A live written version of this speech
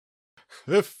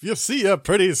If you see a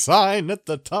pretty sign at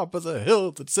the top of the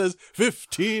hill that says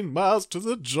 15 miles to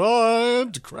the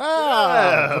giant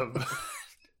crab.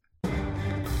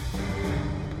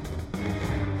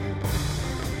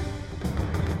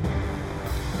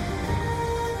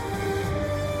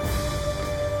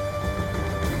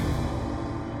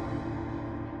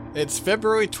 It's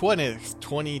February 20th,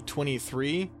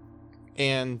 2023,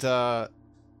 and, it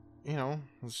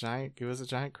was a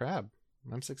giant crab.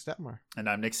 I'm Six Detmar. And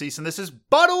I'm Nick Cease, and this is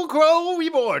Bottle Crow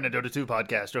Reborn, a Dota 2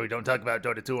 podcast, where we don't talk about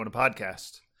Dota 2 on a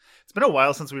podcast. It's been a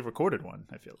while since we've recorded one,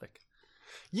 I feel like.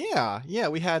 Yeah,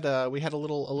 we had a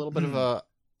little bit of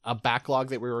a backlog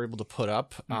that we were able to put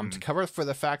up to cover for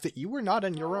the fact that you were not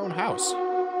in your own house.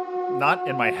 Not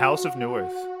in my house of New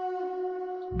Earth.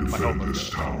 Defend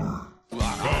this tower.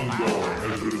 Gondor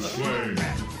has been slain.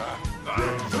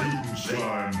 Transmutant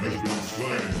slime has been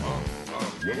slain.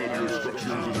 One of your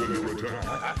structures is under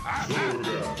attack.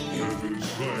 Zorga has been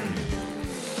slain.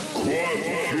 Quad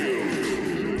kill.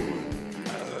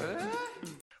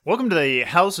 Welcome to the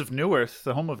House of New Earth,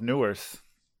 the home of New Earth.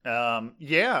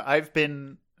 I've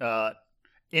been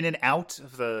in and out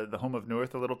of the home of New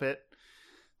Earth a little bit.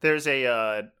 There's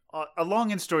a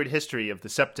long and storied history of the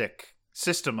septic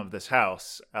system of this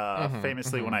house.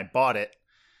 Famously, when I bought it,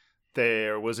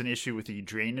 there was an issue with the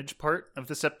drainage part of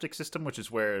the septic system, which is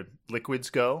where liquids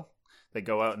go. They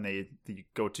go out and they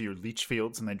go to your leach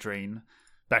fields and they drain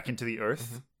back into the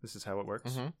earth. This is how it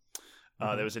works.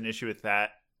 There was an issue with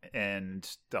that, and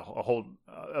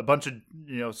a bunch of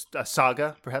a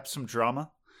saga, perhaps some drama,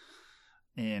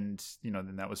 and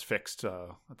then that was fixed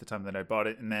at the time that I bought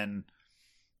it, and then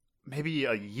maybe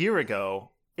a year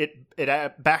ago,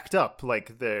 it backed up.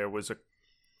 Like there was a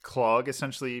clog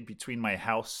essentially between my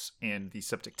house and the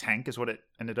septic tank is what it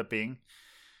ended up being.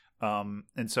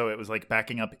 And so it was like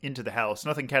backing up into the house.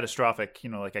 Nothing catastrophic,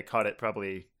 like I caught it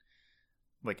probably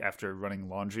like after running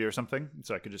laundry or something.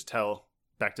 So I could just tell,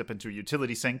 backed up into a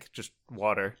utility sink, just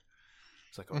water.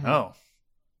 It's like, oh no.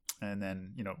 And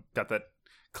then, got that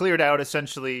cleared out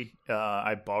essentially.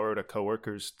 I borrowed a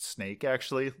coworker's snake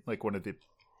actually, like one of the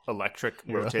electric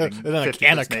rotating like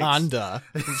anaconda.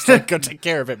 Go take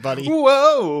care of it, buddy.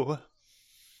 Whoa.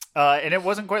 And it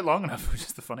wasn't quite long enough, which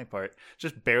is the funny part.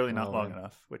 Just barely not long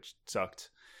enough, which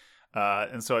sucked.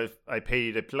 And so I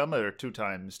paid a plumber 2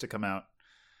 times to come out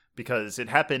because it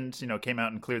happened, came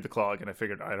out and cleared the clog, and I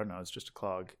figured, I don't know, it's just a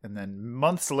clog. And then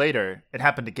months later, it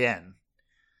happened again.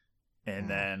 And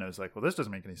then I was like, well, this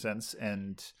doesn't make any sense.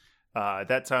 And at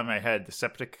that time I had the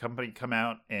septic company come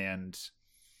out, and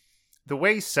the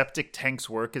way septic tanks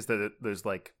work is that there's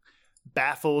like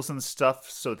baffles and stuff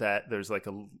so that there's like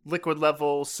a liquid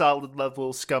level, solid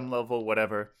level, scum level,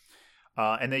 whatever.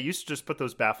 And they used to just put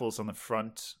those baffles on the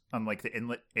front, on like the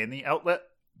inlet and the outlet,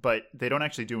 but they don't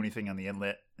actually do anything on the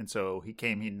inlet. And so he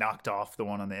knocked off the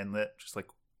one on the inlet, just like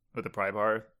with a pry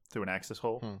bar through an access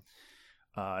hole.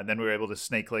 And then we were able to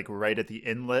snake like right at the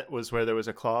inlet was where there was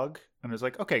a clog. And I was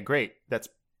like, okay, great. That's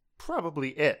probably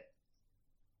it.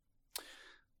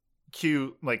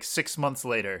 Cue like 6 months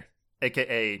later,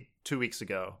 aka 2 weeks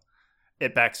ago,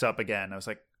 it backs up again. I was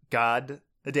like, God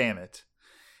damn it.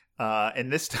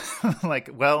 And this time,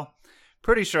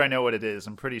 pretty sure I know what it is.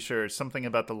 I'm pretty sure it's something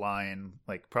about the line,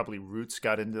 like probably roots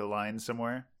got into the line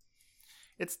somewhere.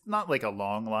 It's not like a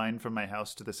long line from my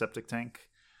house to the septic tank,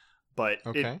 but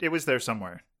it was there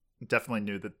somewhere. Definitely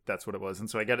knew that that's what it was. And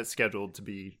so I got it scheduled to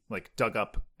be like dug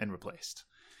up and replaced.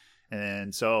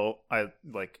 And so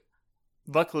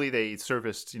luckily they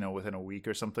serviced, within a week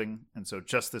or something. And so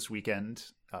just this weekend,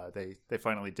 they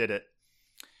finally did it.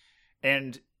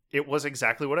 And it was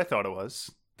exactly what I thought it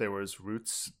was. There was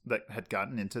roots that had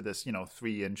gotten into this,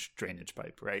 3-inch drainage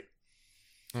pipe, right?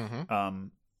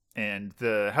 And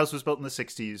the house was built in the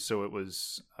 60s, so it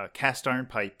was a cast iron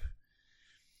pipe.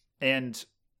 And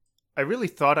I really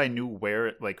thought I knew where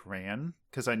it ran,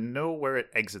 because I know where it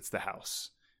exits the house,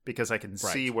 because I can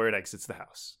see where it exits the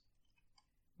house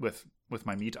with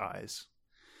my meat eyes.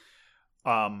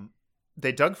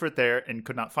 They dug for it there and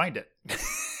could not find it.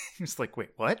 It's like,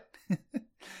 wait, what?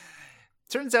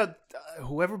 Turns out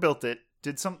whoever built it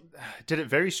did it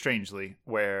very strangely,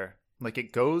 where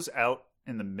it goes out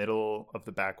in the middle of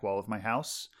the back wall of my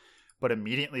house, but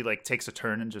immediately takes a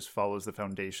turn and just follows the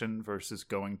foundation versus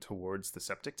going towards the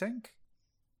septic tank.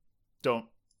 Don't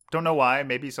know why.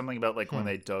 Maybe something about when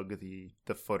they dug the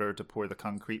footer to pour the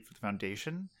concrete for the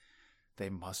foundation. They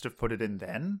must have put it in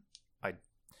then.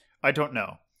 I don't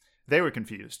know. They were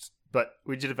confused, but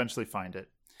we did eventually find it.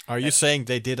 Are you saying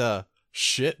they did a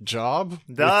shit job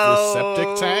with the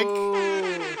septic tank?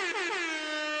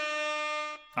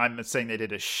 I'm saying they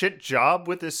did a shit job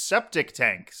with this septic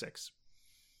tank. 6.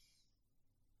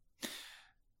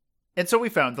 And so we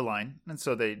found the line, and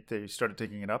so they started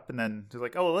digging it up, and then they're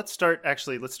like, "Oh, well, let's start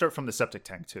from the septic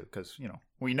tank too, because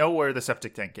we know where the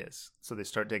septic tank is." So they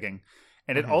start digging,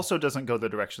 and it also doesn't go the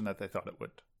direction that they thought it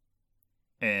would.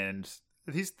 And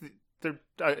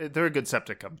they're a good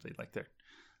septic company, like they're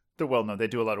well known. They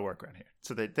do a lot of work around here,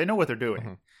 so they know what they're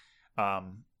doing.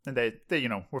 And they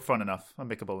were fun enough,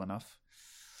 amicable enough.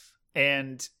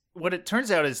 And what it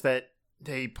turns out is that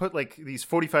they put like these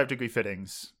 45-degree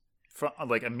fittings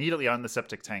like immediately on the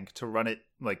septic tank to run it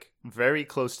like very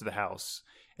close to the house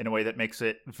in a way that makes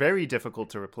it very difficult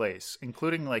to replace,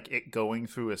 including like it going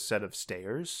through a set of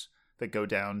stairs that go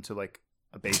down to like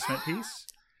a basement piece,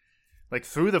 like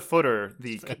through the footer,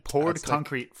 the poured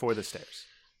concrete for the stairs.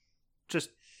 Just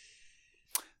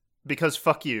because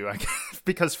fuck you,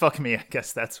 because fuck me, I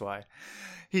guess that's why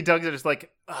he dug it. It's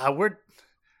like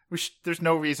there's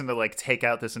no reason to like take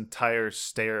out this entire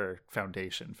stair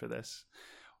foundation for this.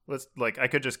 I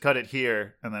could just cut it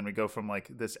here, and then we go from like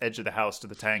this edge of the house to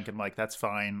the tank, and like that's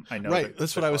fine. I know. Right.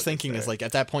 That's what I was thinking. Is like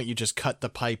at that point you just cut the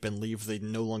pipe and leave the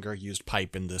no longer used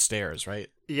pipe in the stairs, right?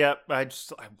 Yep.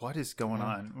 What is going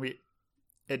on?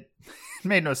 It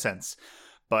made no sense,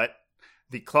 but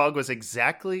the clog was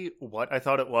exactly what I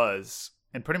thought it was,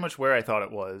 and pretty much where I thought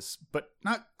it was, but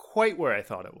not quite where I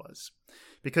thought it was,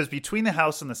 because between the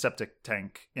house and the septic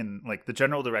tank, in like the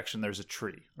general direction, there's a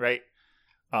tree, right?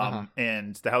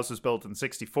 And the house was built in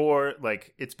 1964.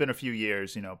 Like it's been a few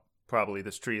years, probably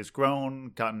this tree has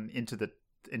grown, gotten into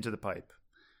the pipe.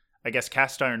 I guess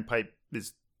cast iron pipe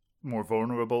is more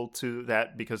vulnerable to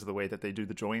that because of the way that they do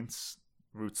the joints.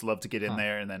 Roots love to get in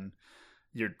there, and then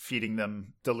you're feeding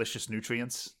them delicious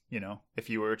nutrients. If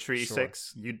you were a tree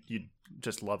 6, you'd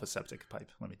just love a septic pipe.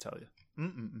 Let me tell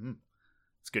you.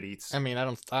 It's good eats. I mean, I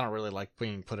don't really like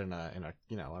being put in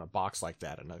a box like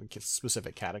that in a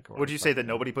specific category. Would you say that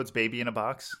nobody puts baby in a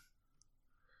box?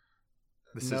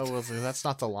 That's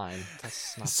not the line.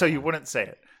 That's not so you wouldn't say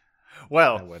it.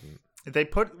 Well, I wouldn't. They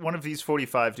put one of these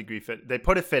 45-degree fit. They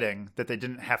put a fitting that they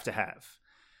didn't have to have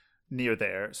near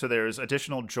there, so there's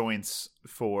additional joints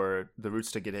for the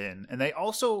roots to get in, and they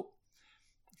also,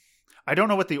 I don't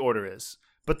know what the order is,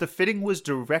 but the fitting was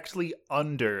directly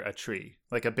under a tree,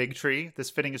 like a big tree. This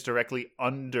fitting is directly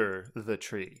under the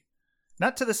tree,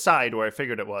 not to the side where I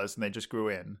figured it was, and they just grew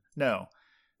in. No,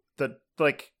 the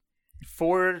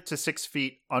 4 to 6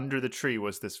 feet under the tree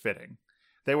was this fitting.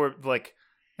 They were like,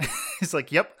 it's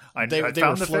like, yep, they found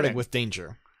were the flirting fitting. with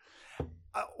danger,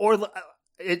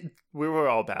 We were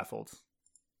all baffled.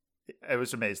 I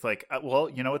was amazed. Like, well,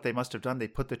 you know what they must have done? They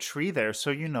put the tree there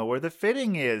so you know where the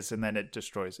fitting is, and then it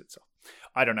destroys itself.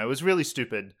 I don't know. It was really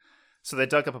stupid. So they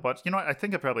dug up a bunch. You know what? I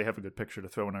think I probably have a good picture to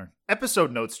throw in our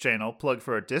episode notes channel. Plug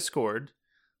for our Discord.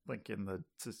 Link in the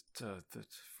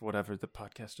whatever, the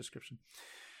podcast description.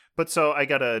 But so I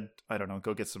gotta, I don't know,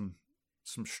 go get some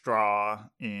straw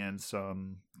and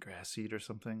some grass seed or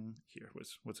something.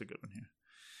 What's a good one here?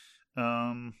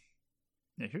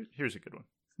 Yeah, here's a good one.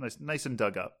 Nice and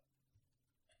dug up.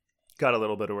 Got a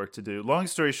little bit of work to do. Long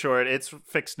story short, it's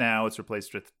fixed now. It's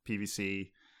replaced with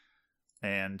PVC.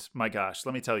 And my gosh,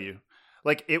 let me tell you,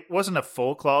 like it wasn't a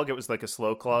full clog. It was like a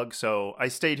slow clog. So I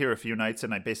stayed here a few nights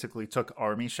and I basically took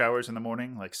army showers in the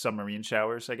morning, like submarine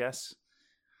showers, I guess.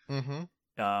 Mm-hmm.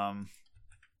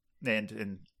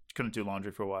 And couldn't do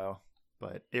laundry for a while,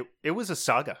 but it was a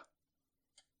saga.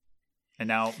 And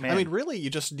now, man, I mean, really,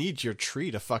 you just need your tree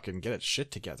to fucking get its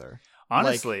shit together.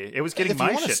 Honestly, it was getting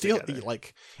my shit together.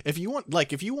 Like, if you want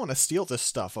to steal this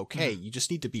stuff, okay, you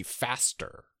just need to be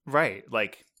faster, right?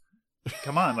 Like,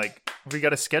 come on, like we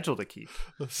got a schedule to keep.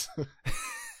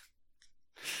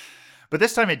 But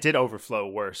this time it did overflow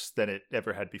worse than it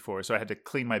ever had before, so I had to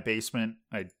clean my basement.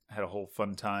 I had a whole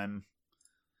fun time.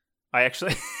 I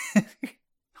actually.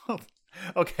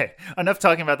 Okay, enough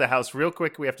talking about the house. Real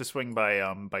quick, we have to swing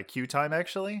by Q time,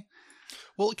 actually.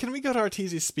 Well, can we go to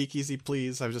Arteezy's Speakeasy,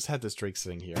 please? I've just had this drink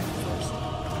sitting here first.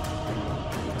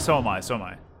 So am I.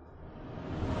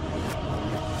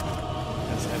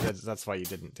 That's why you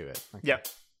didn't do it. Okay. Yep.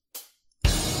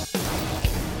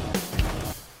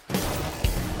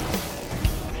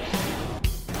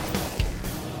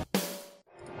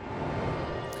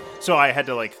 So I had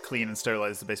to like clean and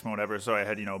sterilize the basement, whatever. So I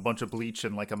had, a bunch of bleach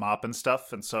and like a mop and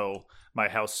stuff. And so my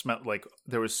house smelled like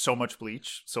there was so much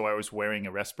bleach. So I was wearing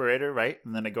a respirator, right?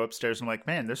 And then I go upstairs and I'm like,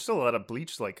 man, there's still a lot of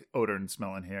bleach like odor and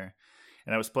smell in here.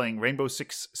 And I was playing Rainbow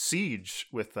Six Siege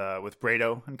with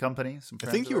Brado and company. I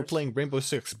think you were playing Rainbow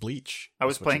Six Bleach. I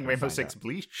was playing Rainbow Six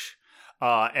Bleach.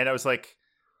 And I was like,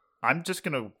 I'm just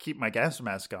going to keep my gas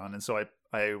mask on. And so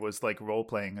I was like role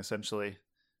playing essentially.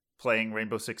 playing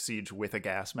Rainbow Six Siege with a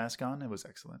gas mask on. It was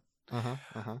excellent.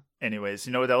 Uh-huh. Anyways,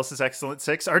 you know what else is excellent?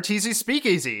 6, RTZ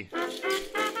Speakeasy.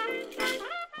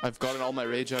 I've gotten all my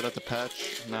rage out at the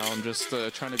patch. Now I'm just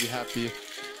trying to be happy.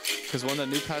 Because when the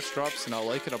new patch drops and I'll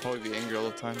like it, I'll probably be angry all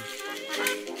the time.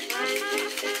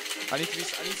 I need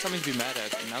something to be mad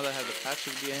at. And now that I have the patch to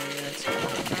be angry at,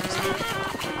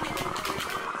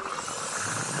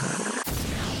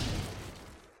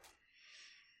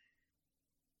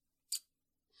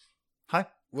 Hi.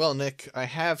 Well, Nick, I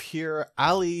have here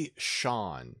Ali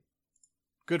Sean.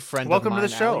 Good friend Welcome of mine, to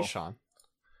the show. Ali Sean.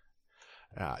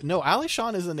 No, Ali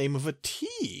Sean is the name of a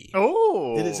tea.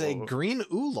 Oh. It is a green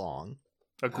oolong.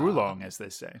 A Grulong, as they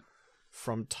say.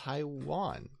 From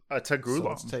Taiwan. A Tagrulong. So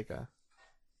let's take a...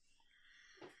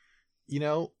 You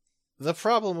know, the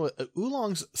problem with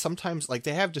oolongs, sometimes, like,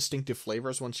 they have distinctive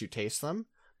flavors once you taste them,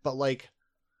 but, like,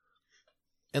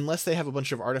 unless they have a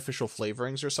bunch of artificial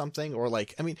flavorings or something, or,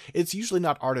 like, I mean, it's usually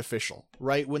not artificial,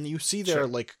 right? When you see their,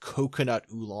 like, coconut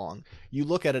oolong, you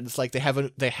look at it, it's like they have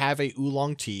a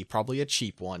oolong tea, probably a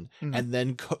cheap one, and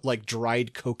then, like,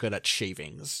 dried coconut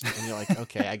shavings. And you're like,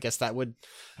 okay, I guess that would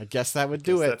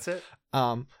do it. That's it.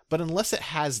 But unless it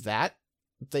has that,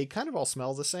 they kind of all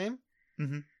smell the same.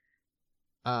 Mm-hmm.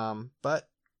 But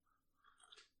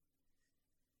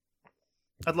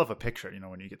I'd love a picture,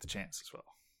 when you get the chance as well.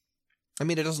 I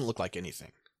mean, it doesn't look like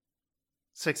anything.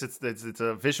 6, it's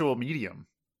a visual medium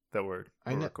that we're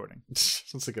recording.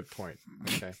 That's a good point.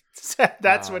 Okay.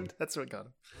 that's what got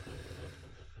him.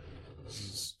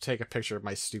 Just take a picture of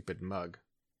my stupid mug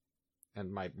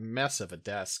and my mess of a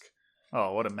desk.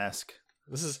 Oh, what a mess.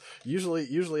 This is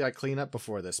usually I clean up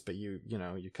before this, but you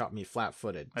caught me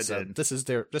flat-footed. I did. This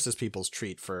is people's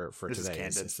treat for today.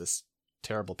 It's this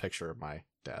terrible picture of my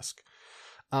desk.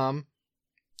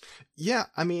 Yeah,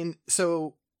 I mean,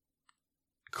 so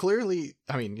clearly,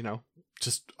 I mean,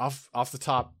 just off the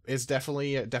top, it's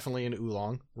definitely an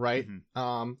oolong, right?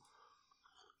 Mm-hmm.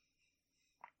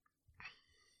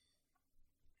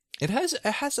 It has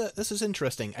a, this is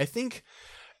interesting. I think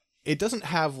it doesn't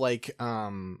have like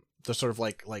the sort of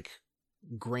like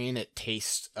granite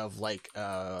taste of like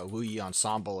Wu Yi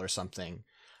Ensemble or something.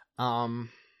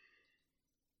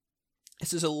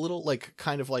 This is a little like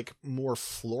kind of like more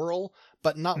floral,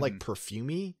 but not like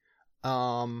perfumey.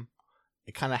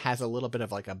 It kind of has a little bit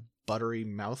of like a buttery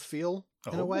mouthfeel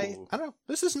in a way. I don't know.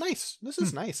 This is nice. This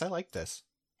is nice. I like this.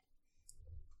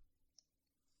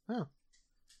 Oh.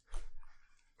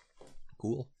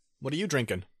 Cool. What are you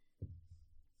drinking?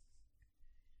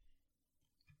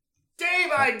 Day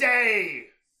by day,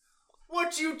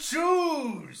 what you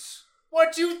choose,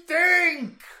 what you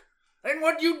think, and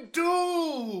what you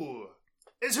do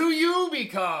is who you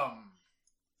become.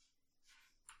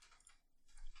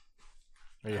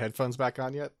 Are your headphones back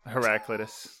on yet?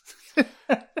 Heraclitus.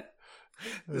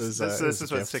 This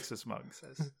is what Six's mug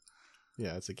says.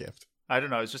 Yeah, it's a gift. I don't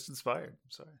know. I was just inspired.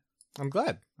 I'm sorry. I'm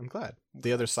glad.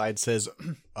 The other side says,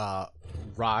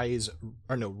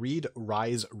 read,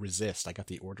 rise, resist. I got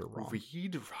the order wrong.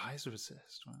 Read, rise,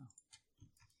 resist. Wow.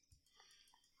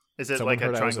 Is it Someone like a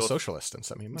heard triangle? I was a socialist and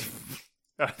sent me money.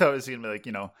 I thought it was going to be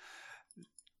like,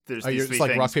 there's these three it's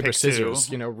like things, rock, paper, pick scissors.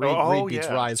 two. Read beats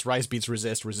rise beats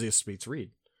resist beats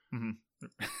read.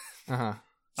 Mm-hmm.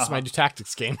 It's my new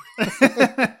tactics game.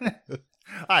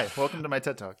 Hi, welcome to my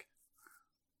TED Talk.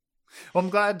 Well, I'm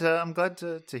glad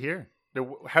to hear.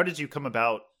 How did you come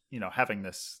about, having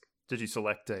this? Did you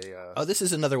select a? Oh, this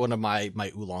is another one of my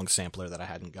oolong sampler that I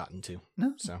hadn't gotten to.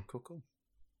 No, so cool.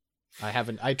 I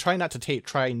haven't. I try not to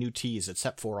try new teas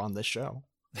except for on this show.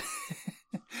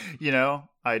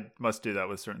 I must do that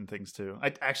with certain things too. I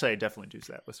definitely do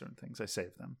that with certain things. I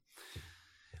save them.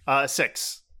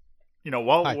 6.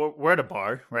 While we're at a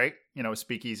bar, right? A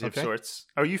speakeasy of sorts.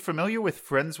 Are you familiar with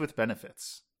Friends with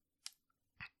Benefits?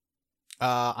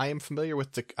 I am familiar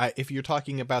with if you're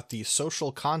talking about the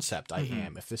social concept, I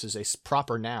am. If this is a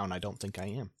proper noun, I don't think I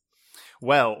am.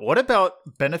 Well, what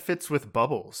about Benefits with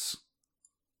Bubbles?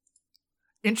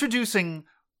 Introducing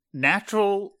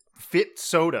natural fit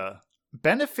soda,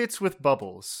 Benefits with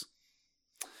Bubbles.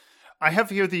 I have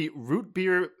here the root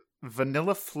beer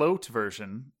vanilla float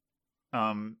version,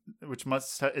 which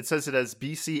it says it as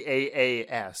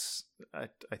BCAAS, I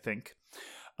think.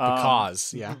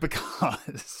 Because. There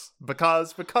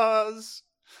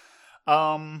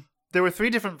were 3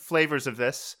 different flavors of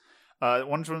this.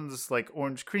 One was like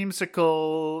orange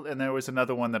creamsicle, and there was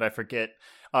another one that I forget.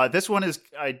 This one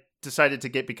I decided to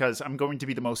get because I'm going to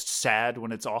be the most sad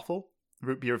when it's awful.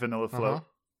 Root beer vanilla float.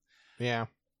 Yeah,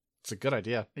 it's a good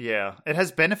idea. Yeah, it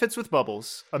has benefits with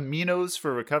bubbles, aminos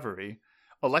for recovery,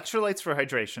 electrolytes for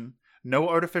hydration, no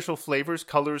artificial flavors,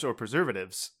 colors, or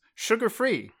preservatives,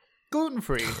 sugar-free,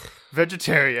 gluten-free,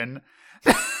 vegetarian.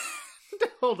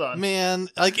 Hold on. Man,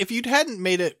 like if you hadn't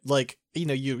made it like,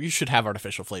 you should have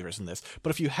artificial flavors in this,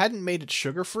 but if you hadn't made it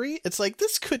sugar-free, it's like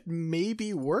this could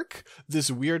maybe work.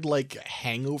 This weird like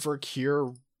hangover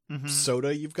cure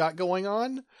soda you've got going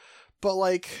on. But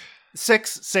like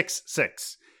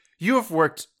 666. You have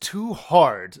worked too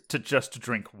hard to just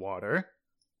drink water.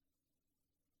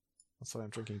 That's why I'm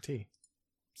drinking tea.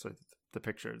 So the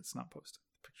picture, it's not posted.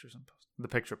 The picture's unposted. The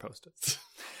picture posted.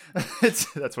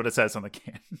 That's what it says on the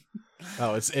can.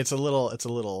 Oh, it's a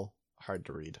little hard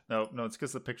to read. No, it's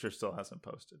because the picture still hasn't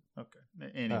posted. Okay.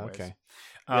 Anyways. Oh, okay.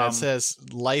 Yeah, it says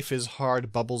life is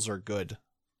hard, bubbles are good.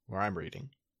 Where I'm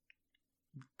reading.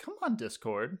 Come on,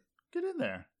 Discord, get in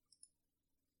there.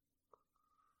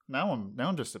 Now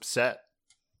I'm just upset.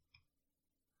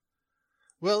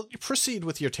 Well, proceed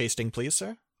with your tasting, please,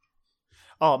 sir.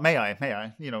 Oh, may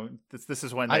I? This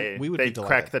is when they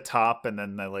crack the top and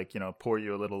then they pour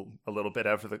you a little bit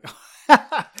out of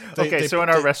the. So in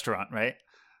our restaurant, right?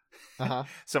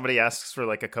 Somebody asks for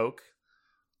like a Coke.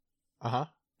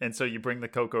 And so you bring the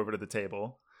Coke over to the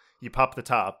table. You pop the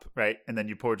top, right? And then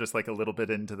you pour just like a little bit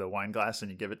into the wine glass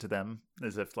and you give it to them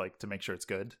as if like to make sure it's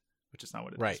good, which is not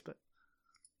what it is, but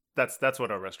that's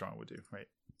what our restaurant would do, right?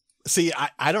 See,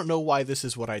 I don't know why this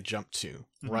is what I jumped to,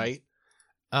 right?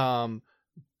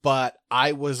 But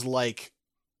I was like,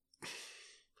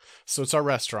 so it's our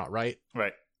restaurant, right?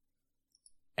 Right.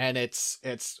 And it's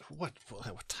what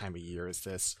time of year is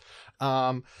this?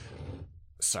 Sorry,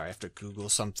 I have to Google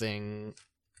something.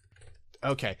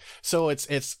 Okay, so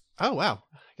it's oh wow,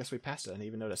 I guess we passed it. I didn't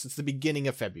even notice. It's the beginning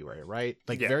of February, right?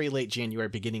 Like very late January,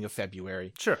 beginning of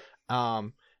February. Sure.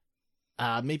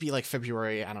 Maybe like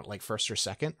February, I don't like 1st or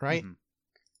 2nd, right?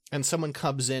 And someone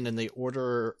comes in and they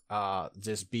order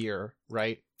this beer,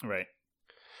 right? Right.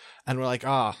 And we're like,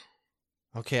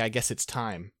 okay, I guess it's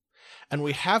time. And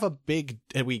we have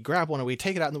we grab one and we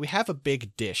take it out and we have a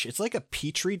big dish. It's like a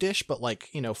Petri dish, but like,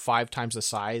 5 times the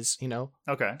size,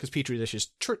 Okay. Because Petri dish is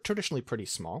traditionally pretty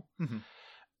small.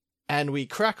 And we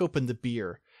crack open the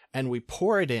beer and we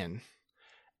pour it in.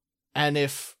 And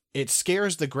if it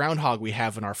scares the groundhog we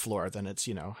have on our floor, then it's,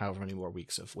 however many more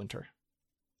weeks of winter.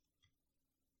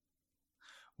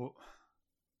 Well,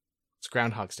 it's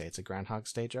Groundhog's Day. It's a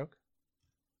Groundhog's Day joke.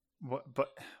 What? But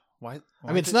why I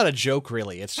mean, it's not a joke,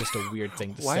 really. It's just a weird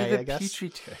thing to say, I guess. Why the Petri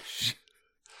dish?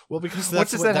 Well, because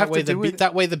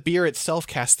that way the beer itself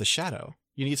casts the shadow.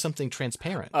 You need something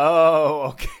transparent. Oh,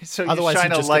 okay. So otherwise, you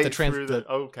shine you just a light get through the.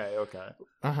 Okay. Okay.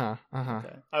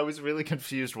 Okay. I was really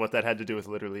confused what that had to do with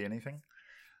literally anything.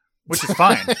 Which is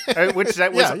fine. It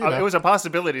was a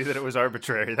possibility that it was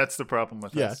arbitrary. That's the problem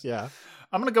with this. Yeah.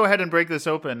 I'm going to go ahead and break this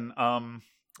open.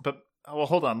 But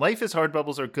hold on. Life is hard,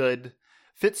 bubbles are good.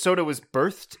 Fit Soda was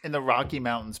birthed in the Rocky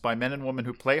Mountains by men and women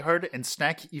who play hard and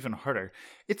snack even harder.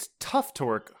 It's tough to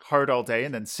work hard all day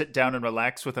and then sit down and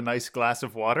relax with a nice glass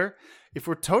of water. If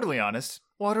we're totally honest,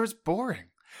 water is boring,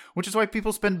 which is why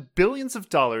people spend billions of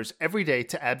dollars every day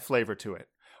to add flavor to it.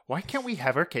 Why can't we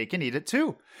have our cake and eat it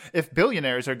too? If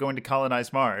billionaires are going to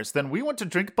colonize Mars, then we want to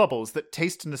drink bubbles that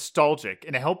taste nostalgic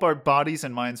and help our bodies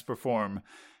and minds perform.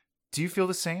 Do you feel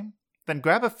the same? Then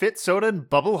grab a Fit Soda and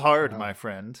bubble hard, my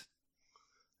friend.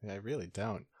 Yeah, I really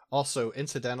don't. Also,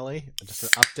 incidentally, just an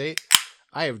update,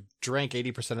 I have drank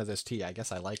 80% of this tea. I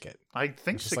guess I like it. I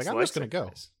think it's like I'm just going to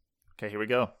go. Okay, here we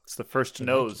go. It's the first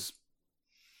nose.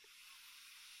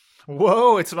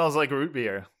 Whoa, it smells like root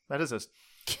beer. That is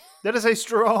a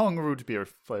strong root beer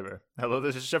flavor. Hello,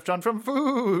 this is Chef John from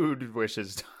Food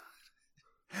Wishes.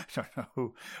 I don't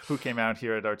know who came out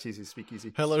here at Arteezy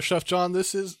Speakeasy. Hello, Chef John.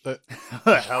 This is...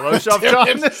 Hello, Chef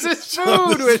John. This is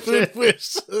Food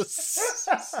Wishes.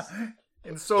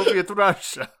 In Soviet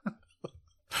Russia.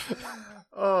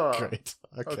 Oh, great.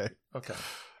 Okay.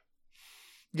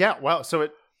 Yeah, wow. So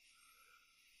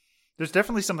there's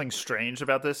definitely something strange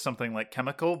about this, something like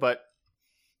chemical, but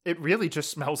it really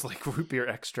just smells like root beer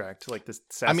extract, like this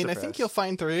sassafras. I mean, I think you'll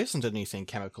find there isn't anything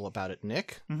chemical about it,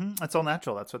 Nick. It's all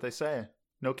natural. That's what they say.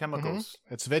 No chemicals.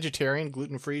 It's vegetarian,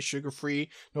 gluten-free, sugar-free,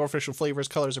 no artificial flavors,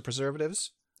 colors, or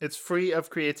preservatives. It's free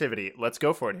of creativity. Let's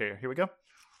go for it here. Here we go.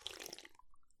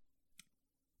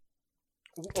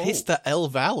 Taste the El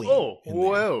Valley. Oh,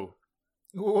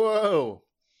 whoa.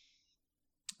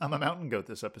 I'm a mountain goat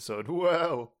this episode.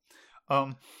 Whoa.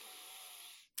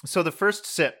 So the first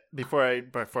sip before I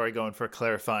go in for a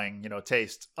clarifying,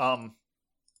 taste.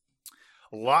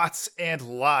 Lots and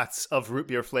lots of root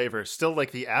beer flavor. Still,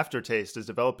 like the aftertaste is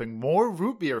developing more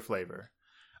root beer flavor,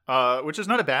 which is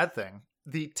not a bad thing.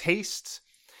 The taste,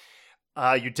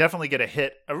 You definitely get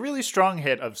a really strong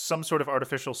hit of some sort of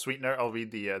artificial sweetener. I'll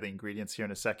read the ingredients here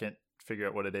in a second, figure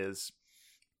out what it is.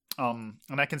 And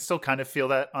I can still kind of feel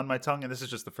that on my tongue, and this is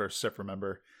just the first sip,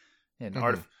 remember.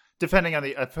 And depending on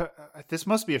the this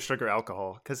must be a sugar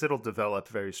alcohol because it'll develop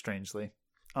very strangely.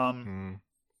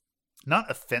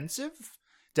 Not offensive,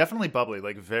 definitely bubbly,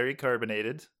 like very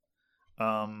carbonated.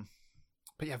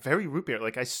 But yeah, very root beer.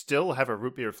 Like I still have a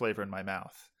root beer flavor in my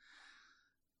mouth.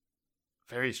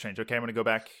 Very strange. Okay, I'm going to go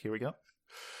back. Here we go.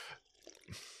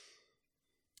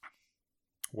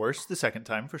 Worse the second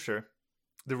time for sure.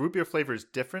 The root beer flavor is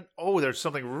different. Oh, there's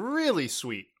something really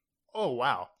sweet. Oh,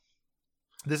 wow.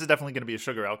 This is definitely going to be a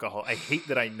sugar alcohol. I hate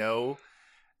that I know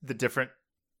the different,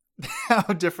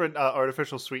 how different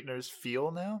artificial sweeteners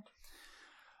feel now.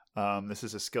 This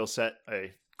is a skill set,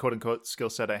 a quote unquote skill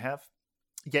set I have.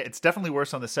 Yeah, it's definitely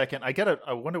worse on the second.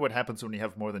 I wonder what happens when you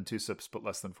have more than 2 sips but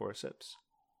less than 4 sips.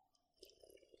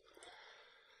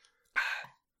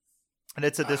 And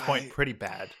it's at this point pretty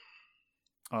bad.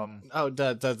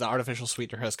 The artificial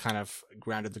sweetener has kind of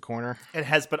grounded the corner. It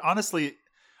has, but honestly,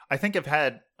 I think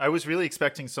I was really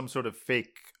expecting some sort of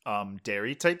fake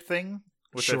dairy type thing,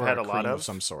 which I've had a lot of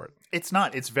some sort. It's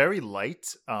not. It's very light,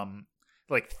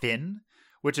 like thin,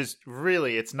 which is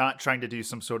really, it's not trying to do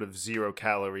some sort of 0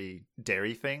 calorie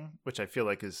dairy thing, which I feel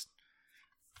like is,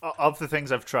 of the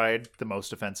things I've tried, the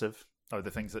most offensive are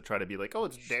the things that try to be like, oh,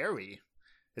 it's dairy.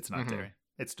 It's not dairy.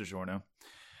 It's DiGiorno.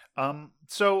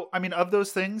 So, I mean, of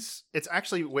those things, it's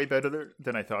actually way better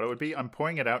than I thought it would be. I'm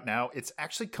pouring it out now. It's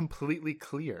actually completely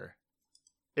clear.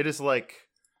 It is like,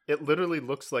 it literally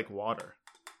looks like water.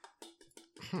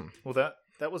 Well,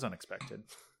 that was unexpected.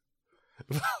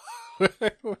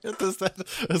 There's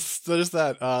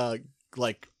that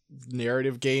like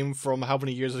narrative game from how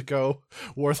many years ago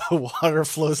where the water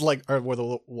flows like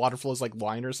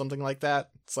wine or something like that.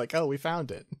 It's like, oh, we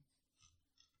found it.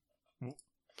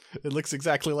 It looks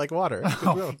exactly like water.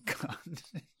 Oh God!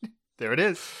 There it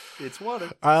is. It's water.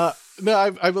 No,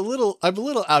 I'm a little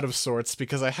out of sorts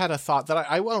because I had a thought that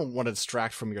I don't want to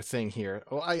distract from your thing here.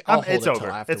 I'll hold it's it over. till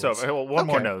afterwards. It's over. Well, one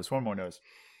more nose.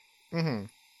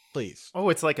 Please. Oh,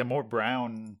 it's like a more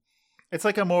brown. It's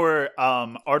like a more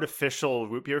artificial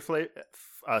root beer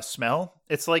smell.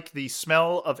 It's like the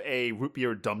smell of a root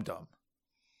beer dum dum.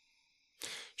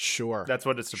 Sure. That's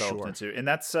what it's developed into. And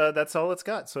that's all it's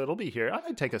got. So it'll be here. I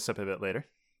might take a sip of it later.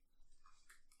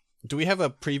 Do we have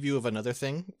a preview of another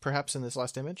thing, perhaps, in this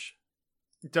last image?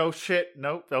 Oh, shit.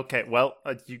 Nope. Okay. Well,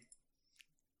 I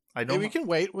know. Hey, we can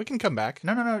wait. We can come back.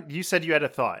 No. You said you had a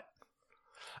thought.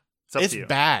 It's up to you. It's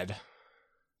bad.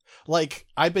 Like,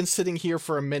 I've been sitting here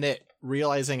for a minute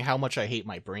realizing how much I hate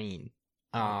my brain.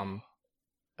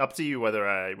 Up to you whether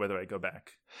I go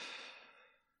back.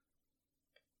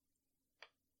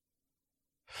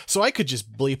 So I could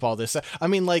just bleep all this. I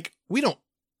mean, like,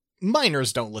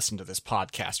 minors don't listen to this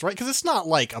podcast, right? Because it's not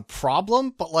like a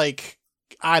problem, but like,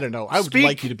 I don't know. I would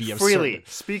like you to be freely.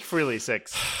 Speak freely,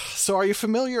 Six. So are you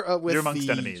familiar with You're amongst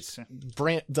enemies.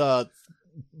 The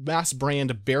mass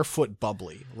brand Barefoot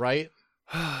Bubbly, right?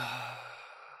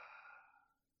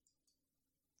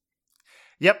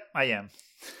 Yep, I am.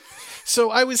 So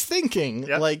I was thinking,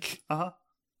 like,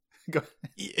 Go.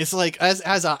 It's like as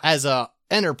a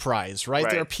enterprise, right?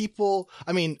 There are people.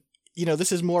 I mean,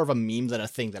 this is more of a meme than a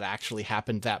thing that actually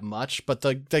happened that much. But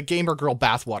the gamer girl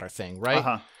bathwater thing,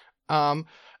 right?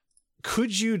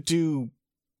 Could you do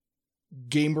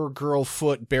gamer girl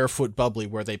foot barefoot bubbly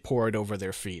where they pour it over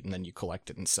their feet and then you collect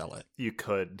it and sell it? You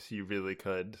could. You really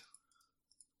could.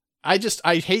 I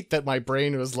hate that my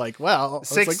brain was like, well,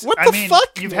 Six, I was like, what the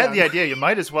fuck? You've had the idea. You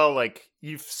might as well, like,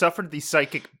 you've suffered the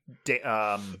psychic damage.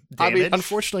 I mean,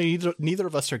 unfortunately, neither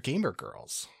of us are gamer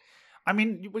girls. I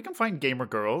mean, we can find gamer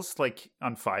girls, like,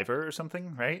 on Fiverr or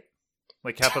something, right?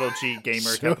 Like, capital G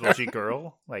gamer, Sure. capital G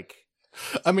girl. Like,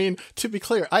 I mean, to be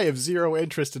clear, I have zero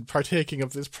interest in partaking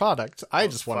of this product. I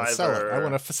just want to sell it. I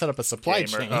want to set up a supply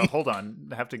chain. Hold on.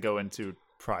 I have to go into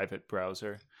private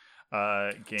browser.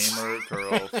 Gamer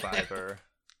girl Fiverr.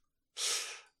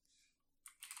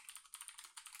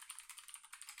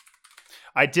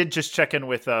 I did just check in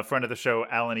with a friend of the show,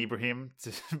 Alan Ibrahim.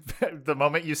 The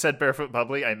moment you said Barefoot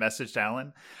Bubbly, I messaged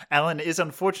Alan. Alan is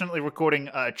unfortunately recording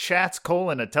a Chats: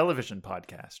 a television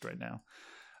podcast right now,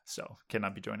 so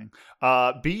cannot be joining.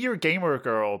 Be Your Gamer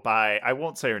Girl by, I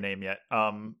won't say her name yet.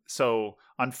 So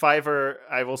on Fiverr,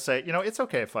 I will say, it's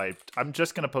okay if I'm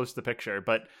just going to post the picture,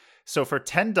 but so for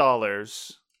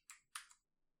 $10,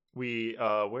 we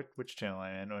which channel am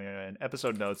I in? Oh, yeah, in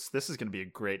episode notes. This is going to be a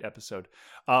great episode.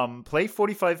 Play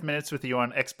 45 minutes with you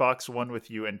on Xbox One with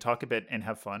you and talk a bit and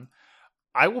have fun.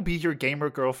 I will be your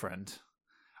gamer girlfriend.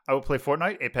 I will play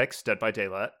Fortnite, Apex, Dead by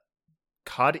Daylight,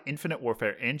 COD Infinite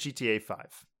Warfare, and GTA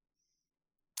 5.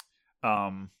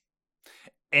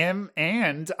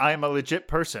 And I'm a legit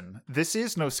person. This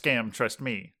is no scam, trust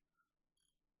me.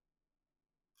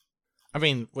 I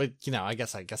mean, I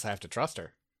guess I have to trust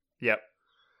her. Yep.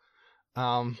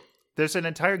 There's an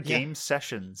entire game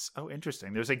sessions. Oh,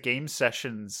 interesting. There's a game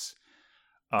sessions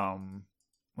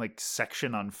like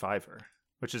section on Fiverr,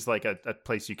 which is like a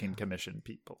place you can commission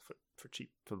people for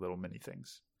cheap for little mini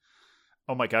things.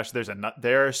 Oh my gosh, this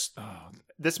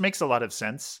makes a lot of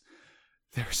sense.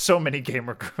 There's so many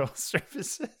gamer girl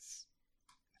services.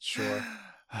 Sure.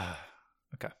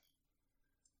 Okay.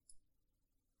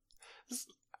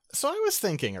 So I was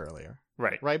thinking earlier,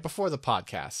 right before the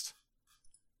podcast,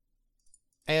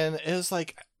 and it was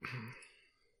like,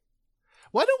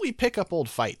 why don't we pick up old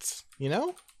fights,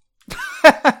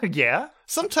 Yeah.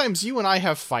 Sometimes you and I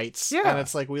have fights, yeah, and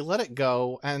it's like we let it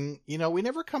go, and we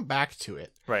never come back to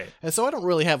it. Right. And so I don't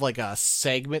really have like a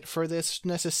segment for this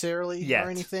necessarily or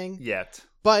anything yet.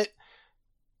 But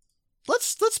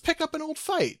let's pick up an old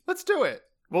fight. Let's do it.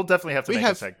 We'll definitely have to make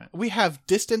a segment. We have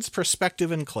distance,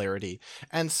 perspective, and clarity.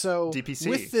 And so DPC.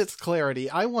 With this clarity,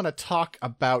 I want to talk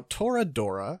about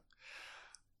Toradora.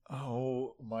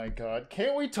 Oh my god.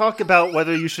 Can't we talk about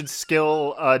whether you should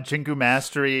skill Jingu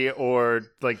Mastery or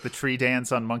like the tree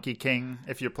dance on Monkey King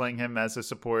if you're playing him as a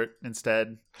support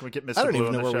instead? Can we get Mr. I don't Blue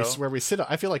even on know the show? where we sit.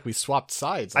 I feel like we swapped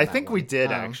sides. I think we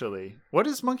did actually. What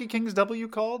is Monkey King's W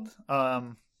called?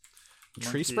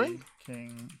 Tree Spring?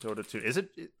 King Dota 2. Is it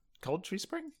called Tree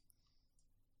Spring?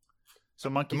 So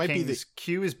Monkey King's King's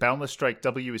Q is Boundless Strike,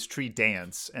 W is Tree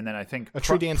Dance, and then I think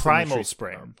Tree Dance Primal Tree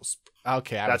Spring.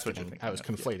 Okay, that's what you're thinking. I was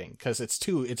conflating because it's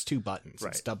two buttons.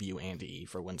 Right. It's W and E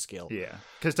for one skill. Yeah,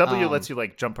 because W lets you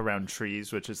like jump around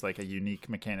trees, which is like a unique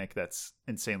mechanic that's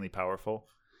insanely powerful.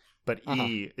 But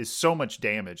E is so much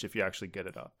damage if you actually get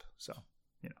it up. So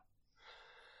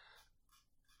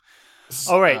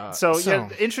all right, so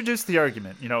introduce the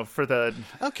argument. For the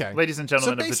ladies and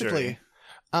gentlemen of the jury.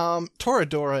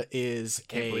 Toradora is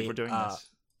Can't believe we're doing this.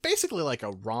 Basically like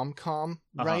a rom-com,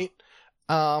 right?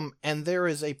 And there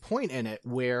is a point in it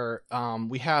where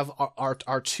we have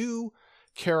our two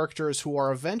characters who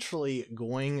are eventually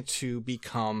going to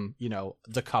become,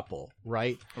 the couple,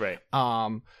 right? Right.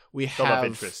 We have love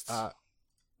interests.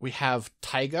 We have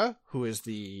Taiga, who is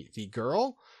the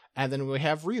girl, and then we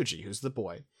have Ryuji, who's the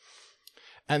boy.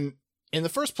 And in the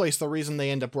first place, the reason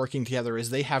they end up working together is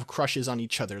they have crushes on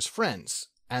each other's friends.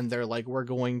 And they're like, we're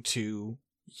going to,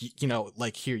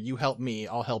 here, you help me,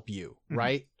 I'll help you,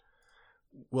 right?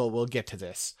 We'll get to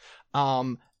this.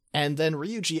 And then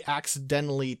Ryuji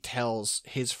accidentally tells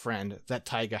his friend that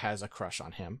Taiga has a crush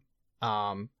on him.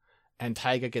 And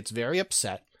Taiga gets very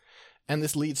upset. And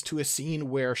this leads to a scene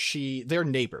where they're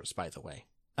neighbors, by the way.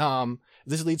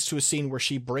 This leads to a scene where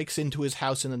she breaks into his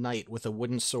house in the night with a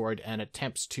wooden sword and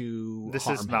attempts to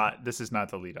harm him. This is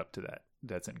not the lead up to that.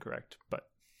 That's incorrect. But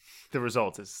the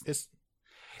result is.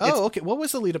 Okay. What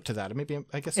was the lead up to that?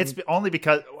 It's only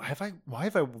because why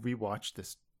have I rewatched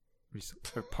this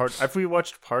part? I've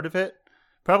rewatched part of it,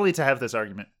 probably to have this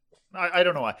argument. I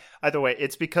don't know why. Either way,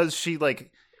 it's because she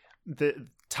the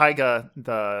Taiga,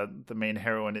 the main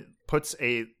heroine, it puts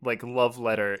a love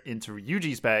letter into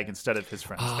Ryuji's bag instead of his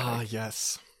friend's bag. Ah,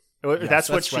 yes. That's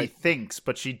what she thinks,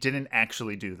 but she didn't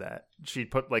actually do that. She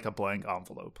put a blank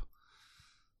envelope.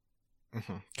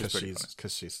 Because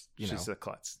she's she's a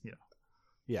klutz,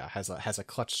 Yeah, has a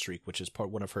clutch streak, which is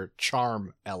one of her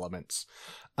charm elements.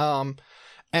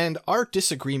 And our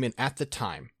disagreement at the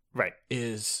time, right,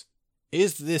 is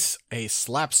this a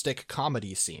slapstick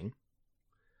comedy scene?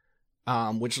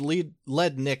 Which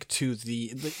led Nick to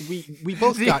we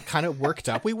both got kind of worked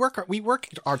up. We worked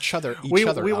each other. We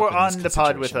up were in on the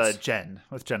pod with Jen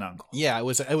Uncle. Yeah, it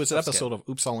was an episode of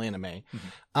Oops All Anime,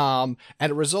 and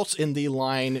it results in the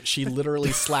line she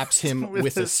literally slaps him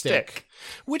with a stick,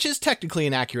 which is technically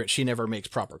inaccurate. She never makes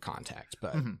proper contact,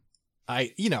 but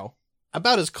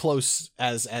about as close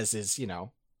as is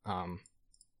And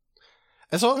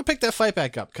so I'm gonna pick that fight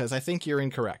back up because I think you're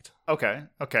incorrect. Okay.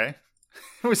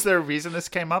 Was there a reason this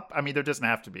came up? I mean, there doesn't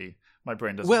have to be. My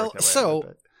brain doesn't work that way.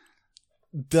 So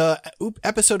the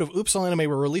episode of Oops All Anime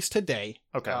were released today,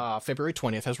 February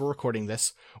 20th, as we're recording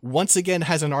this, once again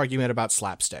has an argument about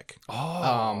slapstick.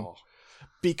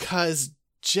 Because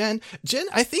Jen,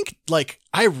 I think,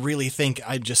 I really think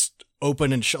I just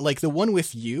open and shut, the one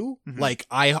with you,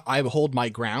 I hold my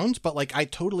ground, but, I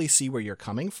totally see where you're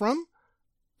coming from.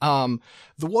 The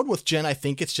one with Jen, I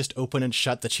think it's just open and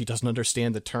shut that she doesn't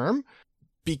understand the term,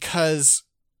 because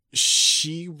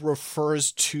she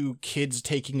refers to kids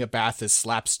taking a bath as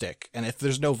slapstick, and if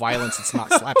there's no violence, it's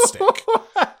not slapstick.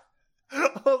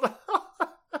 Hold on.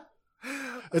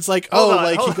 It's like,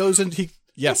 he goes and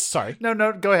yes, sorry.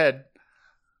 No, go ahead.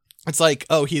 It's like,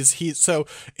 so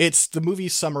it's the movie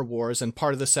Summer Wars, and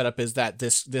part of the setup is that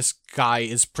this guy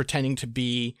is pretending to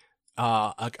be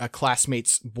a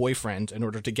classmate's boyfriend in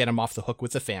order to get him off the hook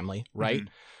with the family, right?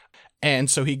 Mm-hmm.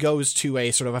 And so he goes to a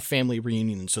sort of a family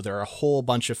reunion, so there are a whole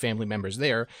bunch of family members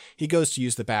there. He goes to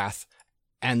use the bath,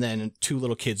 and then 2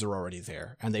 little kids are already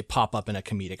there, and they pop up in a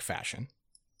comedic fashion.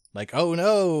 Like, oh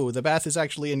no, the bath is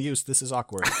actually in use. This is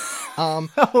awkward. Oh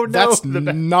no, that's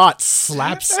not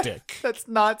slapstick. That's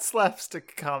not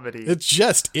slapstick comedy. It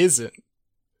just isn't.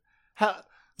 How?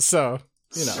 So,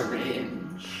 you know.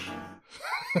 Syringe.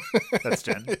 That's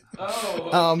Jen.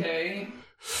 Oh, okay.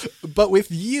 But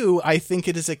with you, I think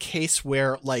it is a case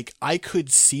where, like, I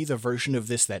could see the version of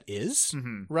this that is,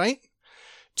 right?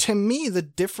 To me, the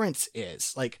difference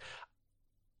is, like,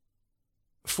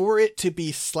 for it to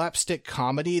be slapstick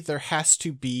comedy, there has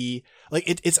to be, like,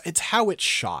 it's how it's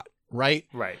shot, right?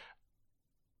 Right.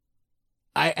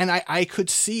 I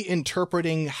could see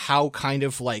interpreting how kind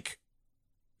of, like,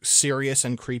 serious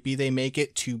and creepy they make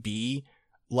it to be,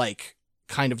 like,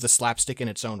 kind of the slapstick in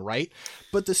its own right,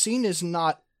 but the scene is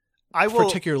not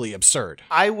particularly absurd.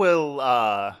 I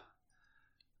will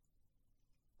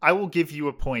give you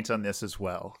a point on this as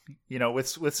well. You know,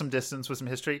 with some distance, with some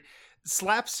history,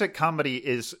 slapstick comedy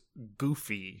is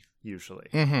goofy usually.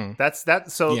 Mm-hmm. That's that.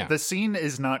 So the scene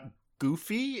is not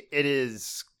goofy. It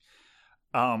is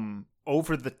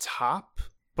over the top,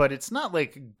 but it's not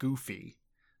like goofy.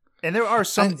 And there are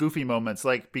some goofy moments,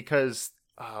 like because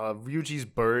Ryuji's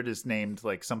bird is named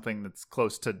like something that's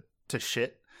close to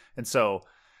shit, and so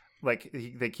like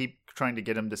they keep trying to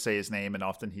get him to say his name, and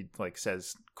often he like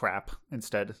says crap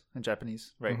instead in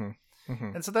Japanese, right? Mm-hmm.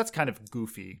 Mm-hmm. And so that's kind of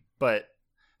goofy, but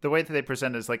the way that they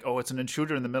present it is like, oh, it's an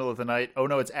intruder in the middle of the night. Oh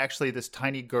no, it's actually this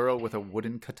tiny girl with a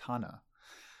wooden katana.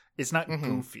 It's not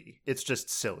goofy. It's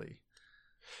just silly.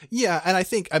 Yeah, and I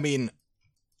think, I mean,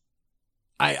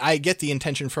 I get the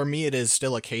intention. For me, it is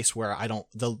still a case where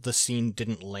the scene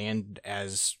didn't land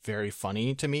as very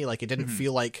funny to me. Like, it didn't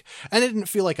feel like, and it didn't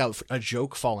feel like a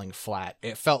joke falling flat.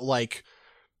 It felt like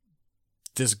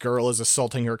this girl is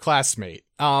assaulting her classmate.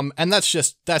 And that's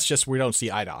just, we don't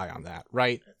see eye to eye on that,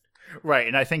 right? Right,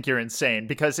 and I think you're insane,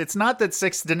 because it's not that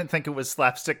Six didn't think it was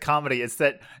slapstick comedy, it's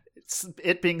that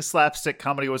it being slapstick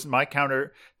comedy was my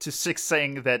counter to Six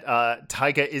saying that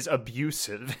Taiga is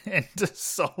abusive and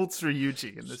assaults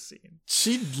Ryuji in this scene.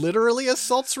 She literally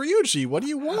assaults Ryuji. What do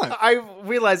you want? I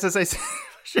realized as I said,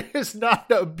 she is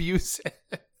not abusive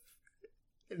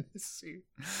in this scene.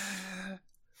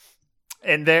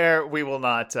 And there we will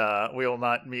not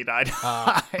meet eye to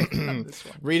eye on this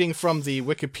one. Reading from the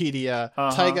Wikipedia,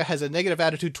 Taiga has a negative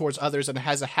attitude towards others and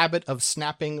has a habit of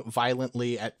snapping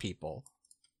violently at people.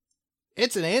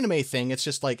 It's an anime thing. It's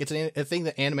just like, it's a thing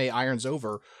that anime irons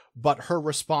over, but her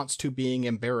response to being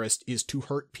embarrassed is to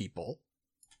hurt people.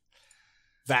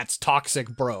 That's toxic,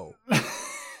 bro.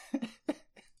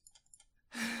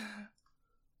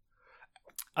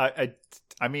 I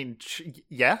mean,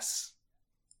 yes.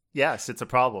 Yes, it's a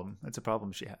problem. It's a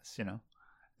problem she has, you know?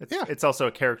 It's also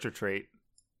a character trait.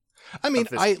 I mean,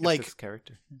 this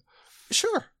character.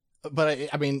 Sure. But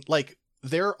I mean, like,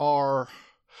 there are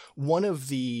one of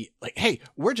the, like, hey,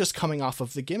 we're just coming off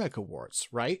of the Gimmick Awards,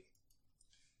 right?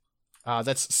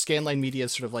 That's Scanline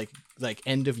Media's sort of like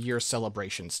end of year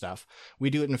celebration stuff. We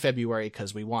do it in February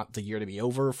because we want the year to be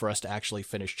over for us to actually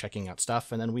finish checking out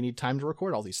stuff, and then we need time to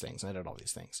record all these things and edit all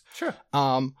these things. Sure.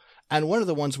 And one of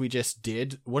the ones we just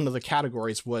did, one of the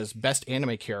categories was Best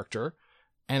Anime Character,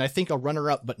 and I think a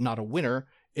runner-up but not a winner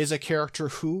is a character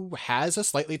who has a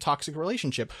slightly toxic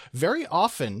relationship. Very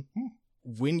often,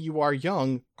 when you are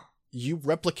young, you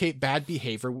replicate bad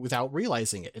behavior without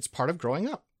realizing it. It's part of growing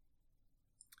up.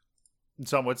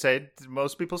 Some would say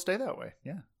most people stay that way.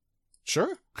 Yeah.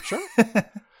 Sure.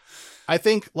 I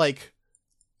think, like,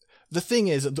 the thing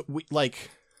is,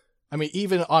 I mean,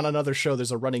 even on another show,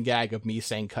 there's a running gag of me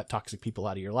saying cut toxic people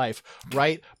out of your life,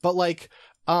 right? But, like,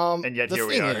 and yet here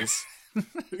we are.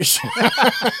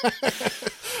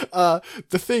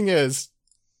 The thing is,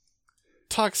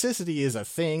 toxicity is a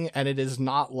thing, and it is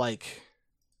not like,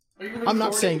 I'm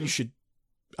not saying you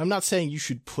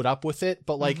should put up with it,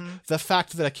 but like the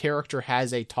fact that a character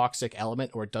has a toxic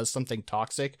element or does something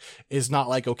toxic is not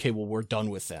like, okay, well, we're done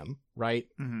with them, right?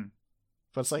 Mm-hmm.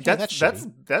 But it's like, that's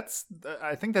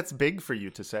I think that's big for you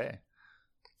to say.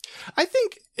 I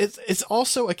think it's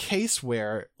also a case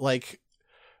where, like,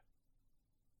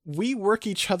 we work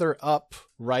each other up,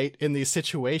 right, in these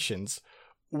situations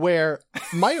where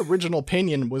my original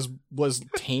opinion was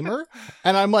tamer,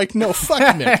 and I'm like, no,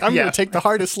 fuck Nick, I'm gonna take the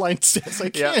hardest line stance I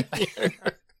can here.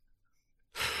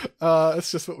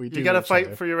 It's just what we do. You gotta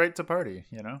fight for your right to party,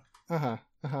 you know?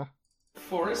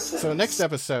 So next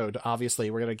episode, obviously,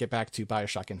 we're gonna get back to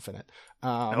BioShock Infinite.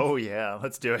 Oh yeah,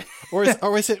 let's do it.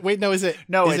 is it? Wait, no, is it?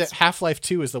 Is it Half-Life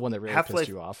 2 is the one that really pissed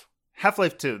you off?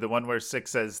 Half-Life 2, the one where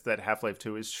 6 says that Half-Life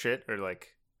 2 is shit or like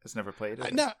has never played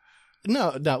it.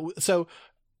 No. So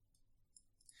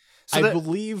I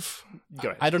believe. Go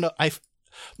ahead. I don't know.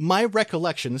 My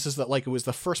recollection. This is that like it was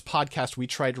the first podcast we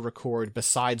tried to record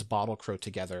besides Bottle Crow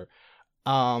together.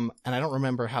 And I don't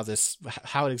remember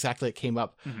how exactly it came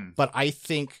up, but I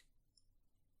think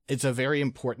it's a very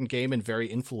important game and very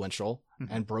influential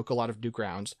and broke a lot of new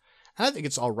grounds. And I think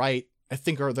it's all right. I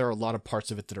think there are a lot of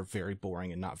parts of it that are very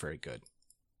boring and not very good.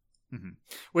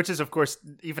 Which is, of course,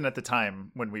 even at the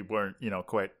time when we weren't,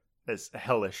 quite as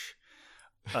hellish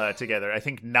together, I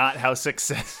think not how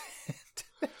success.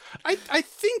 I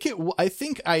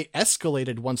think I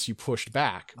escalated once you pushed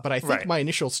back, but I think my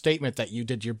initial statement that you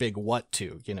did your big what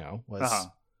to,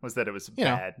 was that it was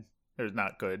bad or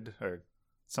not good or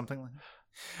something like that.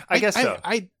 I guess so.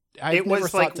 I never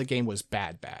thought the game was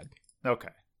bad. Okay.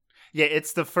 Yeah,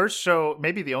 it's the first show,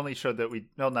 maybe the only show that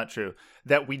not true,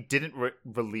 that we didn't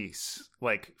release,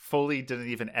 like fully didn't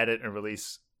even edit and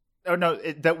release. Oh no,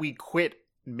 that we quit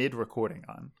mid-recording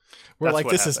on. We're like,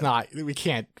 this is not, we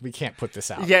can't put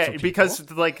this out. Yeah,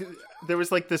 because like there was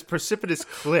like this precipitous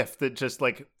cliff that just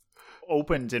like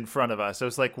opened in front of us. I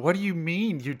was like, what do you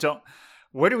mean you don't,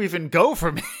 where do we even go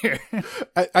from here?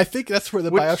 I think that's where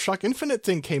the BioShock Infinite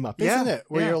thing came up, isn't it?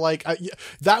 Where you're like,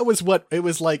 that was what it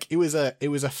was like. It was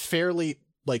a fairly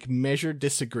like measured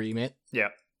disagreement. Yeah.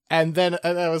 And then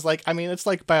I was like, I mean, it's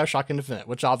like BioShock Infinite,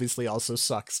 which obviously also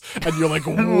sucks. And you're like,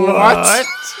 what?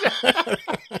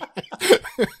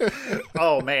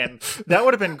 Oh man, that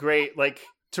would have been great. Like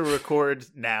to record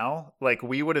now, like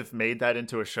we would have made that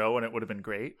into a show and it would have been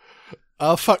great.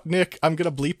 Fuck Nick, I'm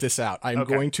going to bleep this out. I'm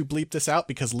going to bleep this out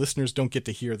because listeners don't get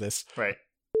to hear this. Right.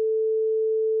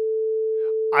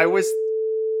 I was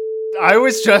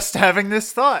just having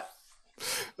this thought.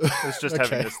 I was just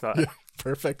having this thought. Yeah,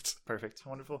 perfect.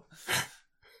 Wonderful.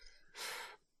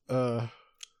 A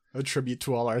tribute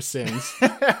to all our sins.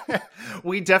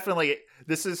 We definitely,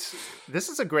 this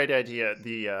is a great idea.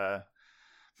 Yeah,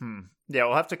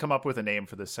 we'll have to come up with a name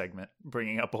for this segment,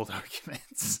 bringing up old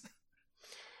arguments.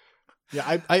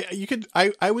 Yeah,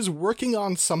 I was working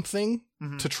on something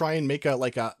to try and make not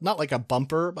like a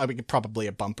bumper, I mean probably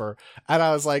a bumper, and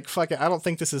I was like, fuck it, I don't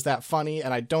think this is that funny,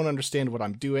 and I don't understand what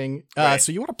I'm doing.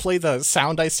 So you want to play the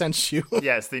sound I sent you?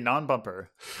 Yes, the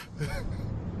non-bumper.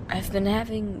 I've been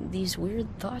having these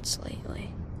weird thoughts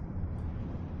lately.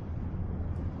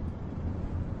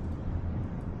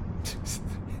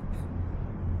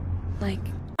 Like,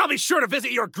 I'll be sure to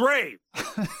visit your grave.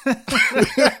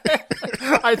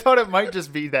 I thought it might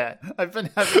just be that. I've been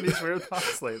having these weird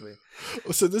thoughts lately.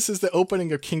 So this is the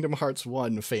opening of Kingdom Hearts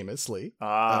 1, famously.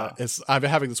 I've been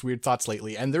having these weird thoughts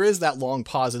lately, and there is that long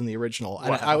pause in the original.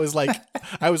 And I was like,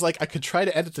 I could try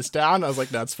to edit this down. I was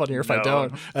like, no, it's funnier if I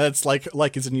don't. And it's like,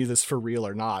 is any of this for real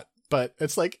or not? But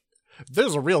it's like,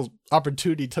 there's a real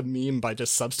opportunity to meme by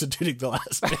just substituting the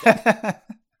last bit.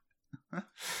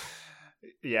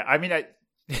 Yeah, I mean,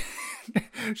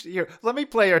 here, let me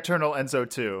play Eternal Enzo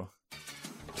 2.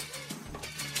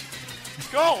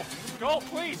 Go,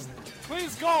 please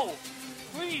go,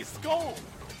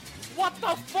 what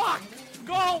the fuck,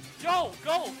 go,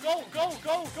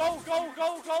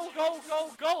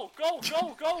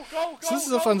 So this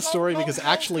is a fun story because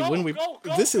actually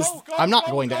I'm not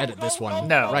going to edit this one.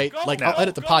 No. Right? Like, I'll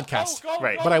edit the podcast.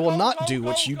 Right. But I will not do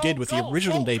what you did with the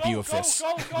original debut of this,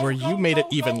 where you made it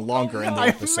even longer in the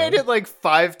episode. I made it like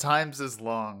 5 times as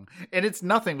long. And it's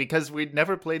nothing because we'd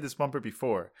never played this bumper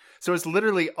before. So it's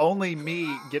literally only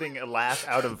me getting a laugh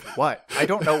out of what? I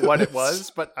don't know what it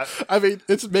was, but... I mean,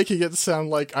 it's making it sound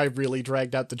like I really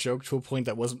dragged out the joke to a point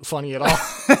that wasn't funny at all.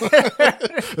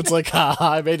 It's like,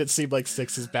 haha, I made it seem like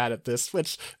 6 is bad at this,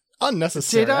 which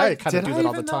unnecessary. I kind of do that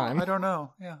all the time. I don't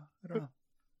know. Yeah, I don't know.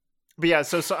 But yeah,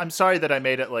 so I'm sorry that I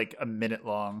made it like a minute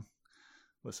long,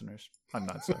 listeners. I'm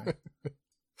not sorry.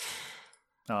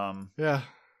 Yeah.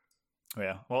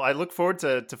 Yeah. Well, I look forward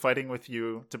to fighting with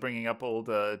you, to bringing up old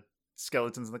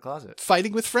skeletons in the closet.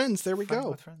 Fighting with friends. There we Fighting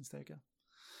go. With friends. There you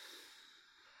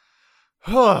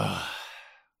go.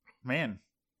 Man,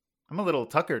 I'm a little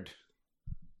tuckered.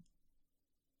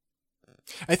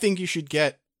 I think you should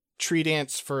get Tree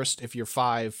Dance first if you're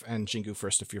 5 and Jingu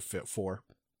first if you're 4.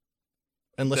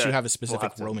 unless you that have a we'll specific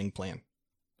have to- roaming plan.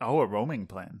 Oh, a roaming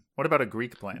plan. What about a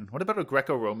Greek plan? What about a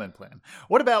Greco-Roman plan?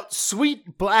 What about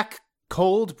sweet black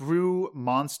cold brew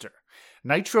monster?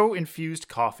 Nitro-infused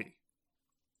coffee.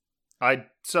 I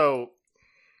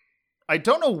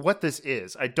don't know what this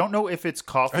is. I don't know if it's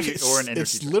coffee or an energy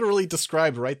It's drink. literally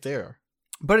described right there.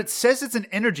 But it says it's an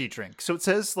energy drink. So it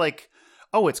says like,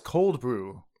 oh, it's cold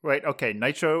brew, right? Okay,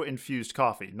 nitro-infused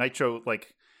coffee. Nitro,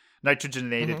 like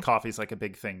nitrogenated coffee is like a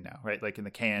big thing now, right? Like in the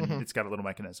can, it's got a little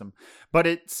mechanism. But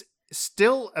it's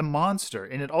still a monster.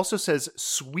 And it also says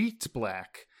sweet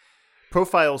black.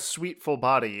 Profile sweet full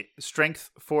body.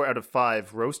 Strength 4 out of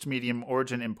 5. Roast medium.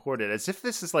 Origin imported. As if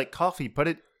this is like coffee,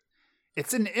 but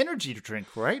it's an energy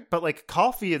drink, right? But like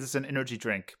coffee is an energy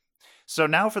drink. So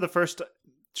now for the first...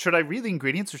 Should I read the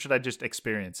ingredients or should I just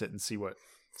experience it and see what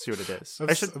it is?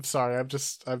 I'm sorry. I'm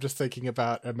just thinking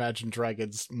about Imagine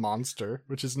Dragons' "Monster,"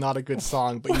 which is not a good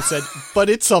song. But you said, "But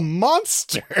it's a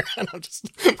monster," and I'm just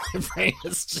my brain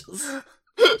is just.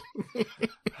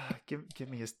 give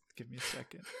me a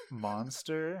second.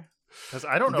 Monster, because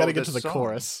I don't know. You got to get to this the song.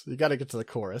 chorus. You got to get to the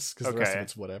chorus because the rest of Okay.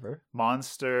 it's whatever.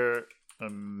 Monster,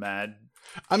 mad.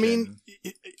 I mean,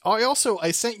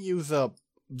 I sent you the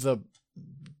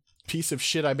piece of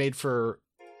shit I made for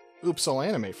Oops All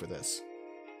Anime for this.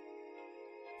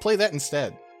 Play that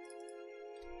instead.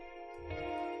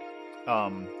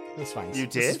 That's fine. You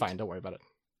This did? is fine. Don't worry about it.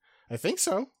 I think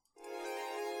so.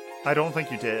 I don't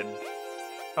think you did.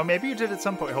 Oh, maybe you did at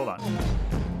some point. Hold on.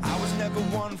 I was never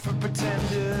one for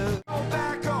pretenders. Go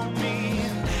back on me.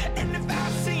 And if I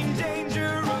seem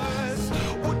dangerous,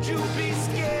 would you be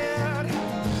scared?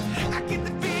 I get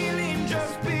the feeling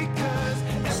just because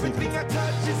everything I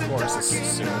touch is a Chorus dark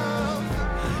is soon. enough.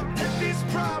 That this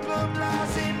problem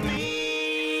lies in me.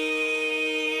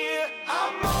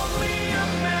 I'm only a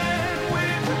man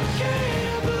with a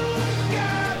candle.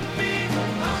 Got me.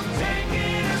 I'm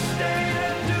taking a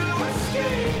stand to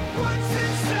escape what's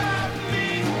inside me.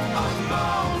 A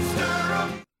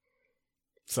monster.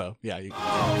 So yeah. You,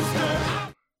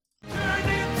 Turned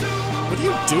into a what are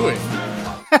you doing?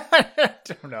 I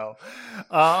don't know.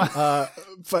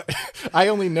 But I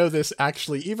only know this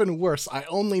actually. Even worse, I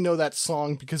only know that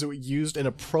song because it was used in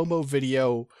a promo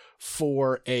video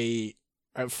for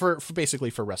for basically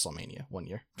for WrestleMania one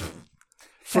year.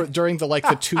 During the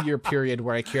 2-year period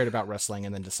where I cared about wrestling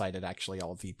and then decided actually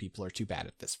all of you people are too bad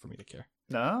at this for me to care.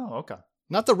 No, okay.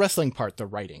 Not the wrestling part, the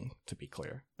writing, to be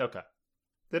clear. Okay.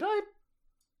 Did I?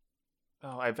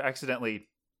 Oh, I've accidentally.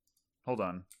 Hold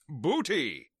on.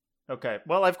 Booty. Okay.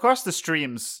 Well, I've crossed the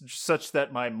streams such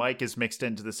that my mic is mixed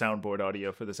into the soundboard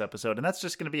audio for this episode, and that's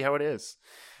just going to be how it is.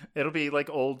 It'll be like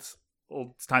old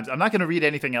times. I'm not going to read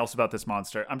anything else about this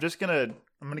monster. I'm going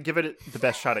to give it the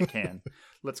best shot it can.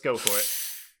 Let's go for it.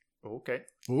 Okay.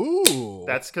 Ooh.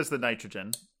 That's because the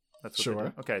nitrogen. That's what they Sure.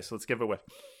 do. Okay, so let's give it a whiff.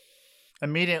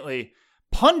 Immediately,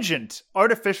 pungent,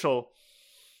 artificial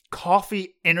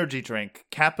coffee energy drink.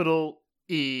 Capital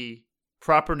E,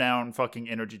 proper noun, fucking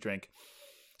energy drink.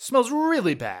 Smells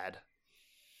really bad.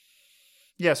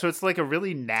 Yeah, so it's like a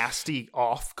really nasty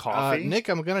off coffee. Nick,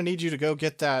 I'm gonna need you to go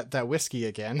get that whiskey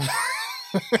again.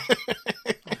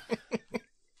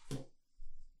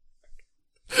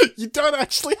 You don't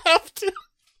actually have to.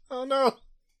 Oh no.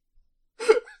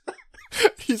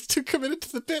 He's too committed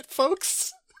to the bit,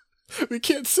 folks. We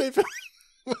can't save him.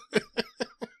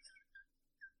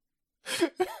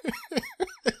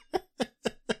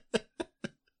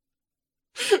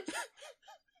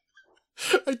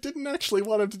 I didn't actually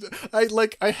want him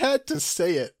to. I had to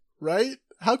say it, right?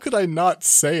 How could I not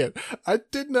say it? I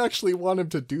didn't actually want him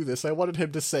to do this. I wanted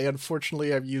him to say,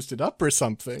 "Unfortunately, I've used it up" or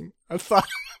something. I thought.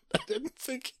 I didn't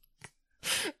think.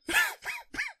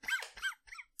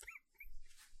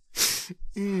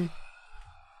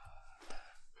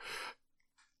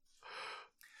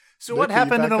 So Nick, what are you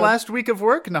happened in back the up? last week of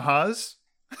work, Nahaz?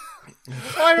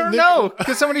 I don't know,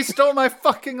 because somebody stole my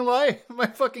fucking life, my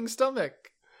fucking stomach.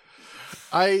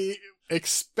 I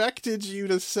expected you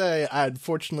to say,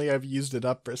 "Unfortunately, I've used it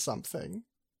up" or something.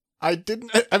 I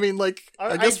didn't. I mean,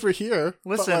 I guess we're here.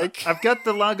 Listen, but, I've got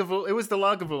the Lagavulin. It was the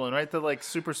Lagavulin, right? The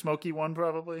super smoky one,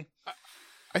 probably.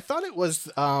 I thought it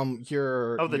was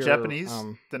your Japanese,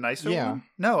 the nicer yeah. one.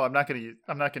 No, I'm not gonna use.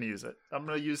 I'm not gonna use it. I'm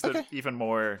gonna use the Okay. even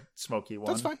more smoky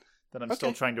one. That's fine. That I'm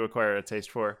still trying to acquire a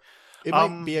taste for. It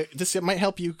might be it might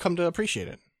help you come to appreciate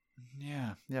it.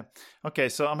 Yeah. Okay,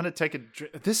 so I'm gonna take a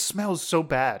drink. This smells so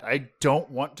bad. I don't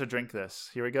want to drink this.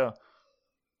 Here we go.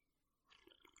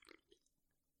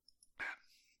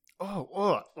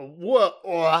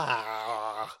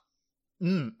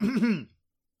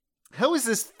 How is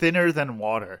this thinner than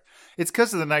water? It's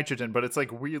because of the nitrogen, but it's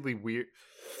like weirdly weird.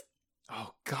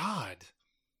 Oh God,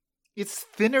 it's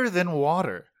thinner than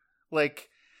water. Like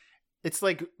it's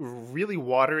like really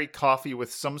watery coffee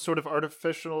with some sort of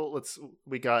artificial.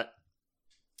 We got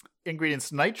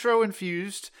ingredients: nitro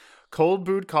infused, cold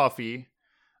brewed coffee,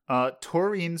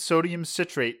 taurine, sodium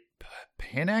citrate,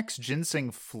 Panax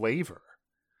ginseng flavor.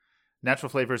 Natural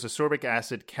flavors: ascorbic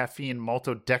acid, caffeine,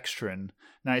 maltodextrin,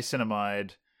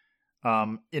 niacinamide,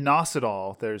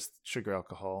 inositol. There's sugar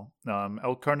alcohol.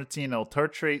 L-carnitine,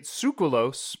 L-tartrate,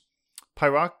 sucralose,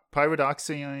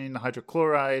 pyridoxine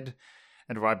hydrochloride,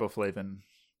 and riboflavin.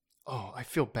 Oh, I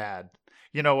feel bad.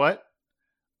 You know what?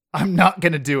 I'm not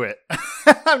gonna do it.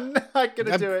 I'm not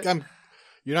gonna do it.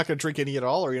 You're not gonna drink any at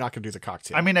all, or you're not gonna do the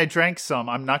cocktail? I mean, I drank some.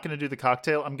 I'm not gonna do the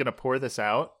cocktail. I'm gonna pour this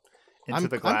out into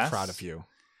the glass. I'm proud of you.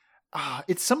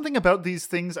 It's something about these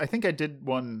things. I think I did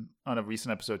one on a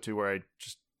recent episode too, where I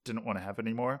just didn't want to have it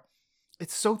anymore.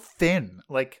 It's so thin.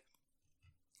 Like,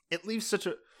 it leaves such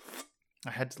a...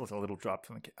 I had to let a little drop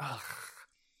from the...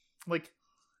 Like,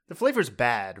 the flavor's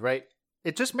bad, right?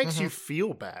 It just makes you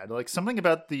feel bad. Like, something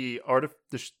about the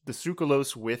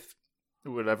sucralose with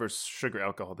whatever sugar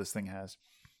alcohol this thing has.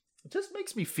 It just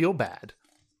makes me feel bad.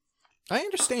 I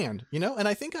understand, and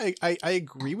I think I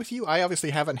agree with you. I obviously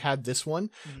haven't had this one,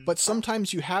 but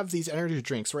sometimes you have these energy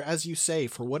drinks where, as you say,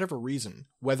 for whatever reason,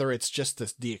 whether it's just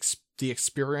the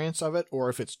experience of it or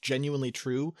if it's genuinely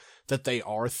true that they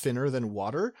are thinner than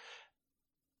water,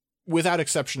 without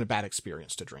exception, a bad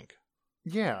experience to drink.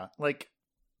 Yeah, like,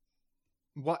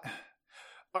 what?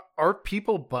 Are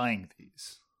people buying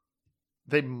these?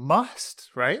 They must,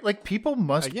 right? Like, people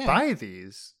must buy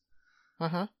these.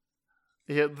 Uh-huh.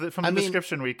 Yeah, from the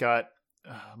description we got,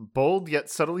 bold yet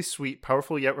subtly sweet,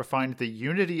 powerful yet refined, the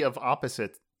unity of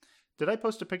opposites. Did I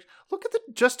post a picture? Look at the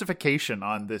justification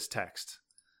on this text.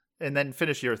 And then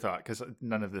finish your thought, because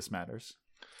none of this matters.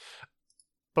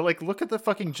 But, like, look at the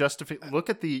fucking look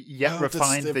at the yet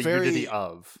refined, the unity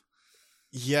of.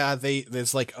 Yeah,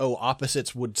 there's like,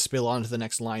 opposites would spill onto the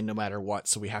next line no matter what,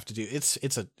 so we have to do... It's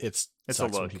a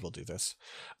look when people do this.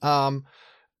 Yeah,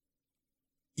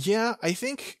 I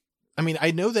think... I mean,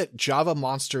 I know that Java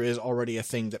Monster is already a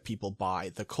thing that people buy.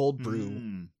 The cold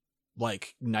brew,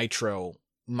 like nitro,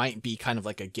 might be kind of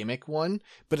like a gimmick one,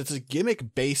 but it's a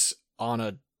gimmick based on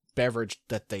a beverage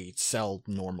that they sell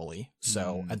normally.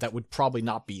 So, and that would probably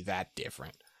not be that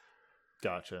different.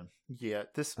 Gotcha. Yeah,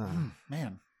 this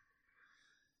man,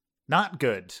 not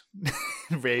good.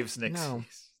 Raves Nick's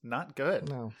face. Not good.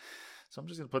 No. So I'm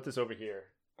just gonna put this over here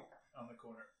on the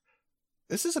corner.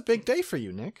 This is a big day for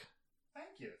you, Nick.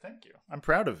 Thank you. I'm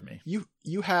proud of me. You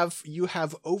have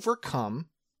overcome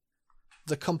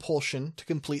the compulsion to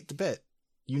complete the bit.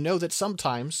 You know that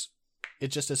sometimes it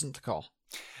just isn't the call.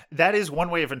 That is one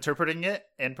way of interpreting it,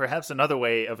 and perhaps another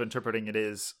way of interpreting it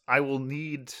is I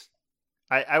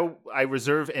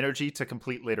reserve energy to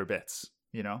complete later bits,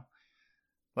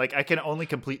 Like, I can only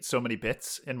complete so many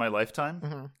bits in my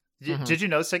lifetime. Did you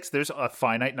know, Six, there's a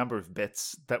finite number of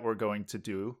bits that we're going to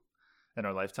do in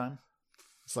our lifetime?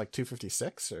 It's like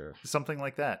 256 or something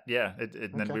like that. Yeah.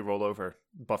 And then we roll over,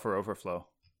 buffer overflow.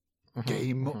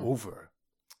 Game over.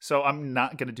 So I'm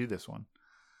not going to do this one.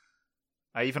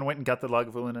 I even went and got the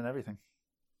Lagavulin and everything.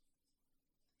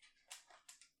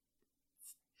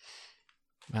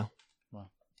 Well.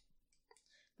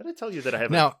 Did I tell you that I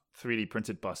have a 3D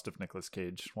printed bust of Nicolas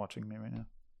Cage watching me right now?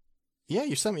 Yeah,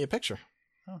 you sent me a picture.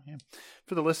 Oh, yeah.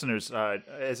 For the listeners,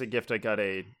 as a gift, I got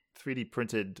a 3D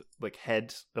printed like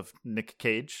head of Nick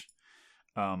Cage,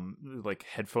 like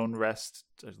headphone rest,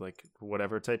 like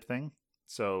whatever type thing.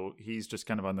 So he's just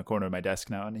kind of on the corner of my desk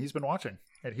now, and he's been watching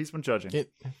and he's been judging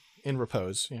it in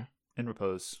repose. Yeah, in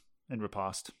repose, in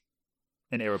riposte,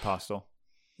 in aeropostale.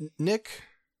 Nick,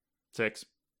 6.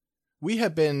 We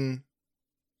have been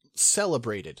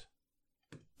celebrated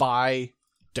by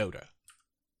Dota.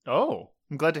 Oh,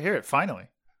 I'm glad to hear it. Finally.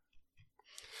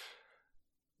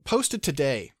 Posted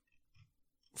today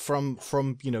from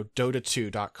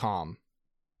Dota2.com.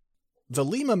 The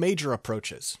Lima Major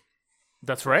approaches.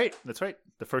 That's right. The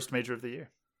first major of the year.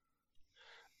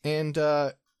 And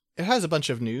it has a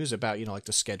bunch of news about, like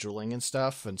the scheduling and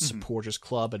stuff and supporters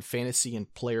club and fantasy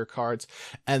and player cards.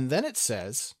 And then it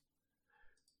says,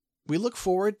 we look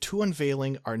forward to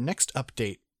unveiling our next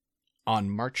update on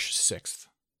March 6th.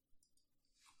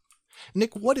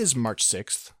 Nick, what is March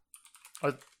 6th?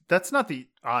 That's not the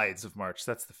Ides of March.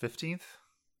 That's the 15th?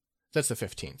 That's the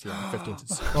 15th. Yeah, the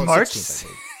 15th. March 16th, I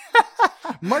believe.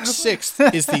 March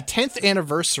 6th is the 10th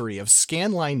anniversary of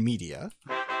Scanline Media.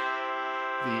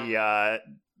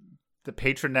 The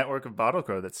patron network of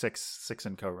Bottlecrow that Six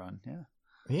and Co run. Yeah.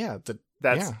 Yeah.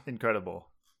 That's incredible.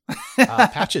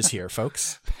 Patch is here,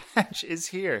 folks. Patch is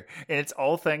here. And it's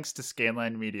all thanks to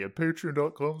Scanline Media.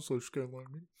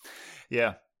 Patreon.com/Scanline Media.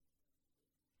 Yeah.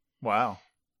 Wow.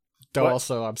 Though What?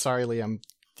 also, I'm sorry, Liam,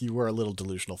 you were a little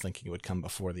delusional thinking it would come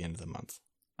before the end of the month.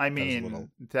 I was a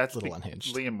mean, that's little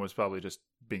unhinged. Liam was probably just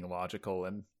being logical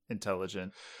and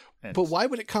intelligent. And But why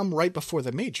would it come right before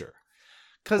the major?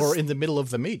 'cause- Or in the middle of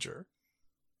the major?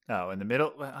 Oh, in the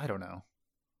middle? I don't know.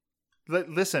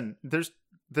 Listen, there's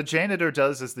the janitor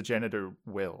does as the janitor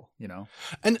will, you know?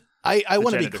 And I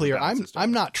want to be janitor clear, balances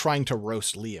I'm it. not trying to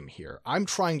roast Liam here. I'm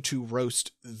trying to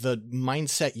roast the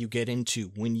mindset you get into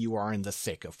when you are in the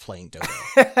thick of playing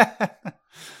Dota.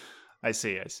 I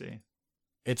see.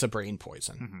 It's a brain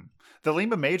poison. Mhm. The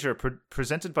Lima Major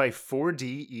presented by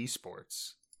 4D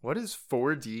Esports. What is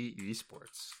 4D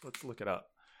Esports? Let's look it up.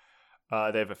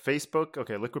 They have a Facebook.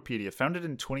 Okay, Liquipedia. Founded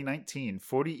in 2019,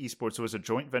 4D Esports was a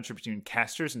joint venture between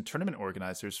casters and tournament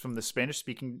organizers from the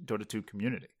Spanish-speaking Dota 2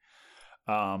 community.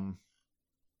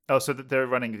 So they're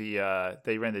running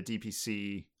they ran the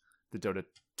DPC, the Dota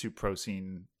 2 Pro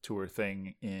Scene Tour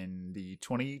thing in the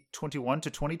 2021 to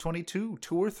 2022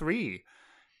 Tour 3,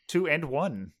 2 and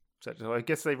 1. So I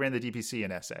guess they ran the DPC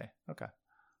in SA. Okay.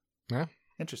 Yeah.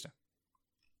 Interesting.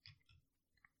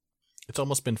 It's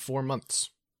almost been 4 months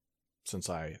since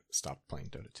I stopped playing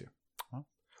Dota 2. Huh?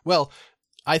 Well,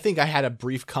 I think I had a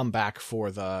brief comeback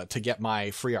to get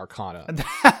my free Arcana.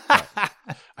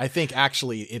 I think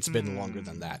actually it's been longer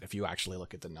than that if you actually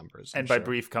look at the numbers. And by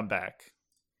brief comeback,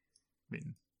 I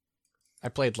mean, I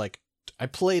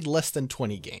played less than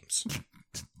 20 games.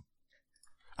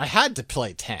 I had to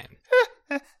play 10.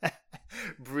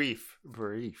 brief,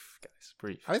 guys,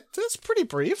 brief. That's pretty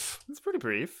brief. It's pretty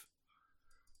brief.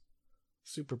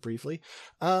 Super briefly.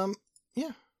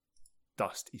 Yeah.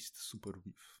 Dust ist super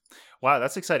brief. Wow,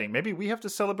 that's exciting. Maybe we have to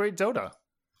celebrate Dota.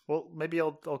 Well, maybe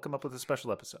I'll come up with a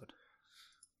special episode.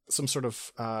 Some sort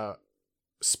of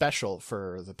special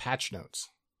for the patch notes.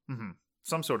 Mm-hmm.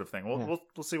 Some sort of thing.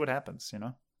 We'll see what happens. You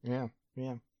know. Yeah.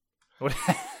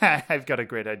 I've got a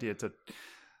great idea to.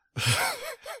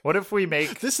 What if we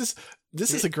make this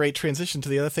is a great transition to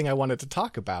the other thing I wanted to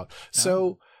talk about.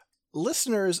 So,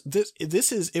 listeners,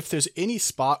 this is if there's any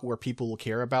spot where people will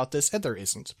care about this, and there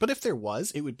isn't, but if there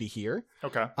was, it would be here.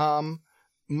 Okay.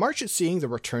 March is seeing the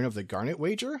return of the Garnet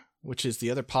Wager, which is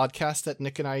the other podcast that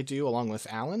Nick and I do along with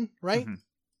Alan, right?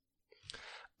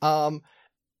 Mm-hmm.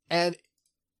 And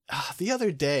the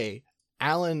other day,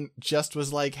 Alan just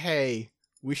was like, "Hey,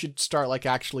 we should start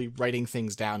actually writing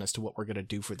things down as to what we're going to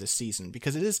do for this season."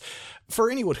 Because it is, for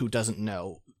anyone who doesn't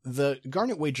know, the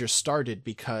Garnet Wager started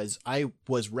because I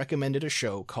was recommended a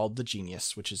show called The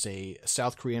Genius, which is a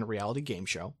South Korean reality game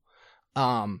show.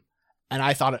 And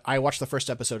I watched the first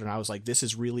episode and I was like, this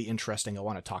is really interesting. I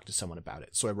want to talk to someone about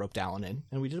it. So I roped Alan in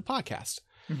and we did a podcast.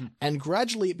 Mm-hmm. And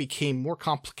gradually it became more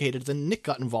complicated. Then Nick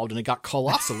got involved and it got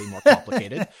colossally more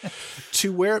complicated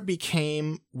to where it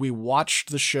became, we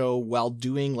watched the show while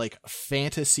doing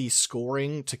fantasy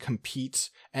scoring to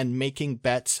compete and making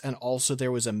bets. And also there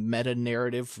was a meta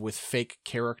narrative with fake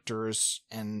characters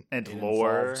and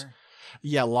lore.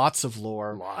 Yeah, lots of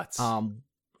lore. Lots.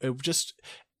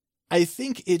 I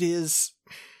think it is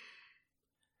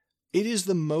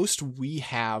the most we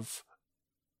have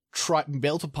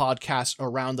built a podcast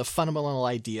around the fundamental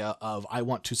idea of I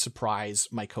want to surprise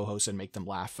my co-hosts and make them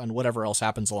laugh, and whatever else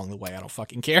happens along the way, I don't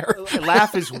fucking care.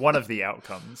 Laugh is one of the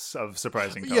outcomes of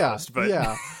surprising co-hosts.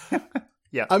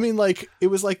 Yeah. I mean, it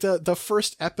was the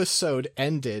first episode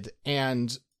ended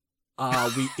and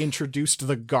we introduced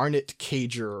the Garnet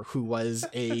Cager, who was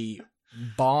a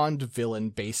Bond villain,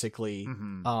 basically,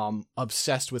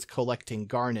 obsessed with collecting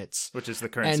garnets, which is the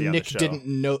currency. And Nick on the show. didn't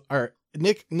know, or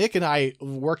Nick and I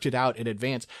worked it out in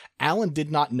advance. Alan did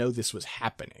not know this was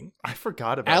happening. I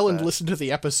forgot about Alan that. listened to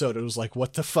the episode and was like,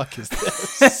 "What the fuck is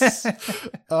this?"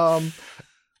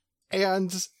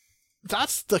 And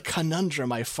that's the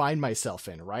conundrum I find myself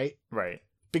in, right? Right.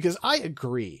 Because I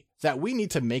agree that we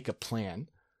need to make a plan.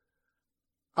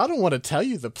 I don't want to tell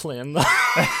you the plan, though.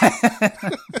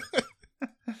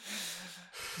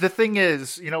 The thing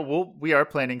is, we are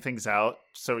planning things out.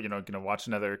 So, watch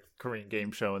another Korean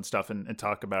game show and stuff and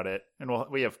talk about it. And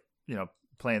we have,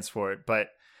 plans for it. But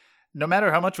no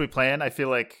matter how much we plan, I feel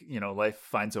like, life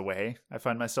finds a way. I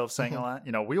find myself saying a lot.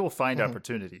 We will find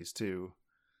opportunities to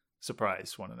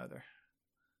surprise one another.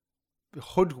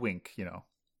 Hoodwink,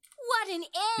 What an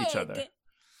egg! each other.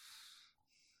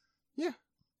 Yeah.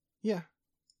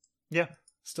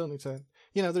 Still need to...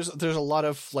 there's a lot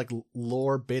of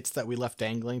lore bits that we left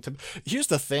dangling. Here's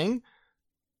the thing.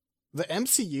 The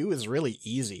MCU is really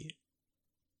easy.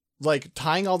 like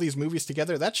tying all these movies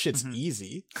together, that shit's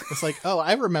easy. It's like, oh,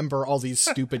 I remember all these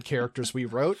stupid characters we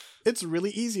wrote. It's really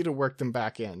easy to work them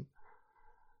back in.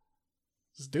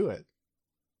 Just do it.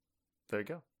 There you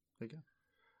go.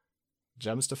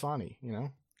 Jem Stefani, you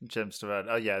know? Jem Stefani.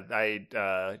 Oh yeah,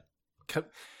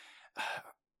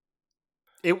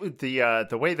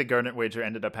 the way the Garnet wager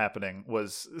ended up happening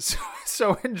was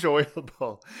so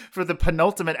enjoyable. For the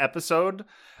penultimate episode,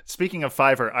 speaking of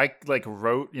Fiverr, I like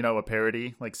wrote, a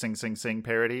parody, like Sing Sing Sing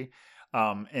parody,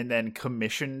 and then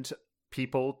commissioned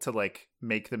people to like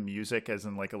make the music, as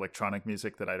in like electronic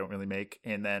music that I don't really make,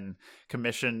 and then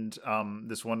commissioned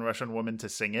this one Russian woman to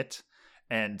sing it,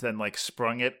 and then like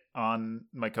sprung it on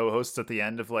my co-hosts at the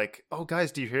end of like, oh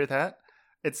guys, do you hear that?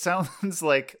 It sounds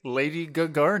like Lady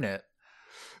Garnet.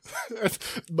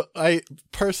 But I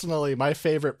personally, my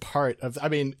favorite part of,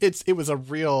 it was a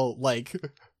real like,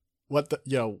 what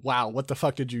the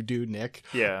fuck did you do, Nick?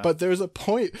 Yeah. But there's a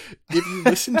point, if you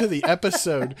listen to the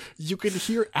episode, you can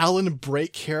hear Alan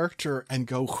break character and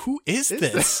go, who is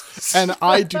this? And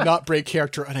I do not break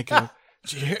character and I go,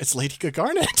 did you hear? It's Lady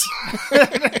Garnet.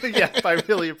 Yeah, I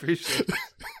really appreciate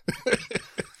it.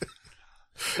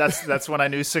 That's when I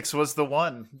knew 6 was the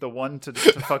one to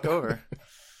fuck over.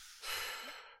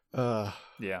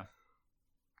 Yeah.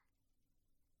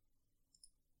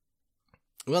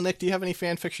 Well, Nick, do you have any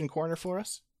fan fiction corner for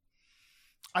us?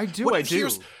 I do. What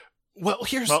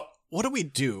do we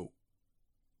do?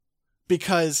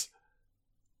 Because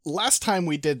last time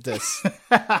we did this,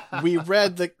 we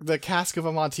read the Cask of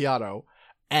Amontillado,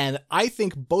 and I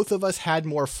think both of us had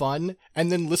more fun,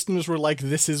 and then listeners were like,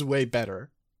 this is way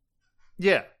better.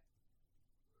 Yeah.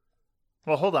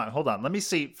 Well, hold on. Let me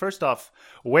see. First off,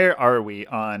 where are we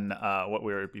on what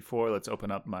we were before? Let's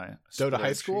open up my Dota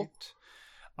High School.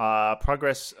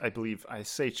 Progress, I believe. I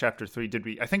say chapter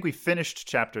 3. I think we finished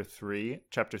chapter 3.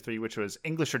 Chapter 3, which was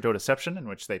English or Dotaception, in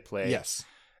which they play. Yes.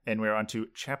 And we're on to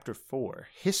chapter 4,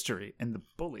 History and the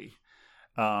Bully.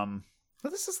 Well,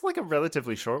 this is like a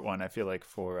relatively short one, I feel like,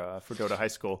 for Dota High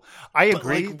School. I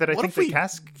agree that I think the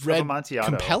Cask of Amontillado,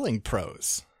 compelling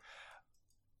prose.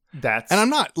 And I'm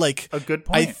not like a good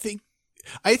point.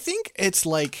 I think it's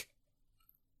like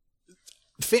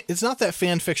it's not that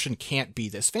fan fiction can't be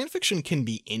this. Fan fiction can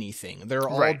be anything. There are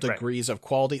all degrees of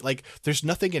quality. Like there's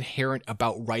nothing inherent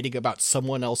about writing about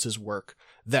someone else's work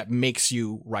that makes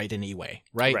you write anyway,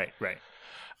 right? Right.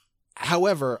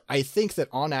 However, I think that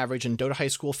on average, and Dota High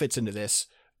School fits into this,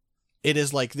 it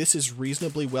is like this is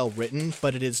reasonably well written,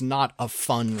 but it is not a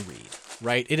fun read,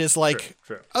 right? It is like,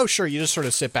 true. Oh, sure, you just sort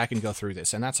of sit back and go through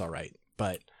this, and that's all right.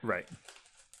 But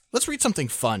let's read something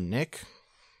fun, Nick.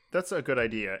 That's a good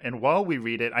idea. And while we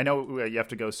read it, I know you have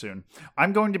to go soon.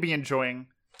 I'm going to be enjoying,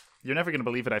 you're never going to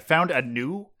believe it, I found a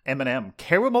new M&M.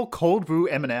 Caramel cold brew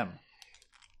M&M.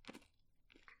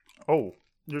 Oh,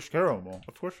 there's caramel.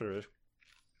 Of course there is.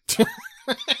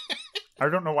 I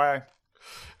don't know why.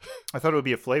 I thought it would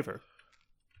be a flavor.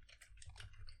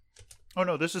 Oh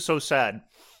no, this is so sad.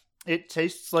 It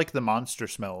tastes like the Monster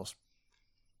smells.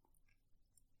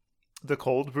 The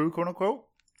cold brew, quote unquote.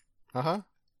 Uh-huh.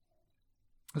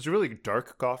 It's a really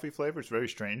dark coffee flavor. It's very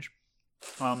strange.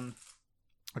 I'll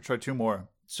try 2 more.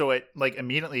 So it like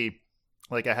immediately,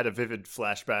 like I had a vivid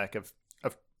flashback of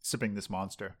sipping this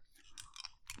Monster.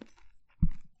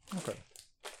 Okay.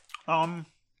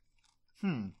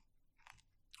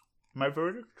 My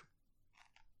verdict,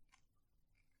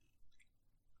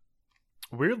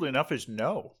 weirdly enough, is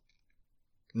no.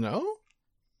 No?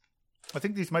 I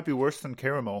think these might be worse than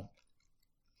caramel.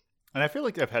 And I feel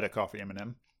like I've had a coffee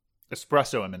M&M.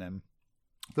 Espresso M&M.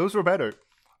 Those were better.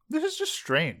 This is just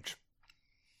strange.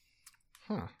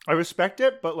 Huh. I respect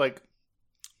it, but like,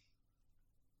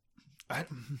 I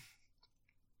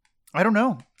don't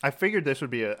know. I figured this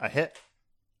would be a hit,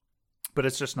 but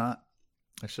it's just not.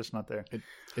 It's just not there.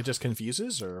 It just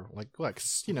confuses, or like what?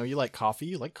 'Cause, you like coffee,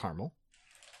 you like caramel.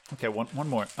 Okay, one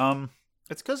more.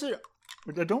 It's because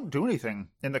they don't do anything,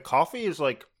 and the coffee is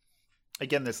like,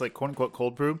 again, this like quote unquote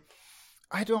cold brew.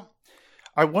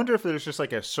 I wonder if there's just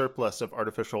like a surplus of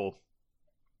artificial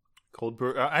cold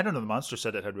brew. I don't know. The Monster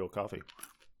said it had real coffee.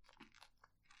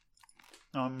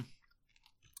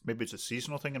 Maybe it's a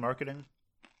seasonal thing in marketing.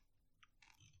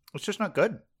 It's just not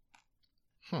good.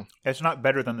 It's not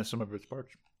better than the sum of its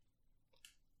parts.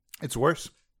 It's worse.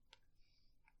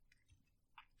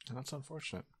 And that's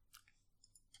unfortunate.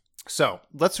 So,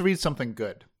 let's read something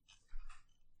good.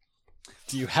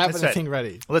 Do you have anything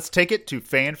ready? Let's take it to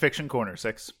Fan Fiction Corner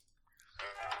 6.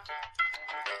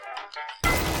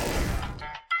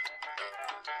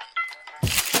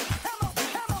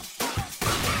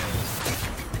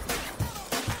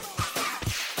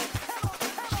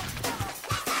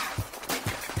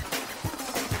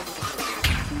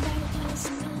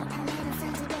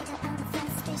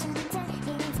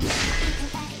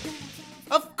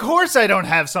 course I don't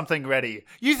have something ready.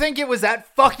 You think it was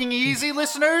that fucking easy,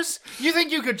 listeners? You think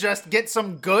you could just get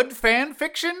some good fan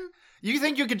fiction? You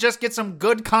think you could just get some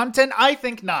good content? I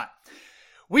think not.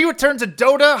 We return to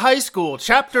Dota High School,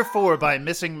 Chapter 4 by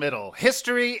Missing Middle,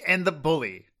 History and the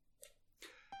Bully.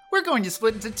 We're going to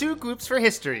split into 2 groups for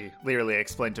history, Learley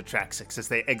explained to Traxix as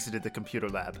they exited the computer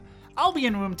lab. I'll be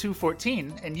in room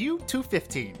 214, and you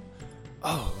 215.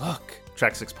 Oh, look,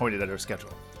 Traxix pointed at her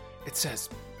schedule. It says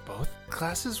both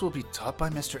classes will be taught by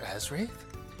Mr. Azraith?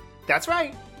 That's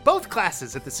right, both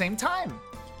classes at the same time.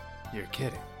 You're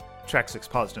kidding. Traxix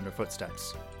paused in her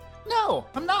footsteps. No,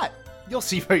 I'm not. You'll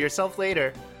see for yourself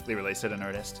later, Learley said in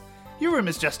earnest. Your room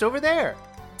is just over there.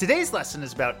 Today's lesson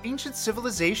is about ancient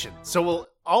civilization, so we'll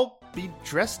all be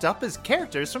dressed up as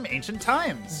characters from ancient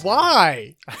times.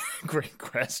 Why? Great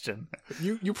question.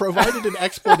 You provided an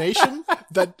explanation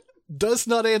that does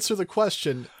not answer the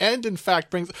question, and in fact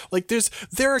brings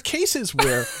there are cases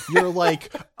where you're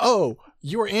like, oh,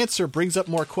 your answer brings up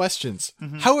more questions.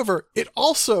 Mm-hmm. However, it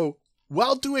also,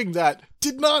 while doing that,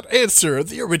 did not answer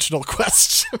the original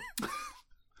question.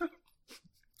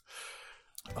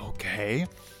 Okay.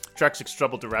 Traxix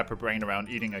struggled to wrap her brain around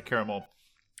eating a caramel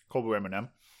Cold Brew M&M.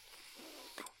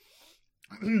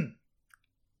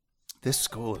 This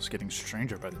school is getting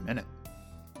stranger by the minute.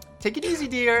 Take it easy,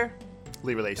 dear,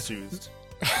 Learley soothed.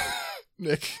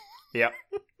 Nick. Yep.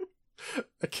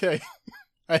 Okay.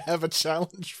 I have a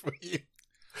challenge for you.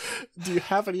 Do you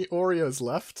have any Oreos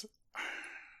left?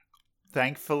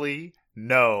 Thankfully,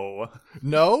 no.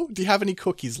 No? Do you have any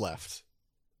cookies left?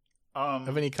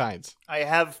 Of any kinds? I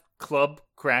have club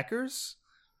crackers.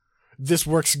 This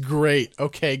works great.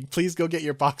 Okay, please go get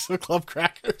your box of club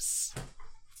crackers.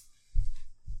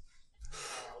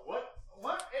 What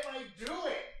am I doing?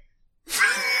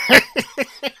 What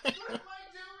am I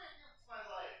doing with my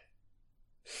life?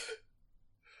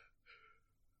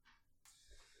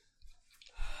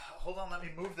 Hold on, let me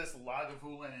move this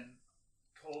Lagavulin and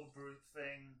cold brew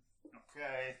thing.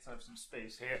 Okay, let's have some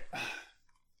space here.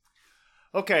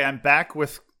 Okay, I'm back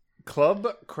with Club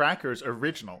Crackers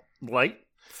Original. Light,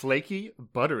 flaky,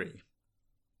 buttery.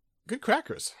 Good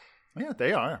crackers. Yeah,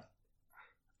 they are.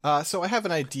 So I have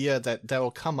an idea that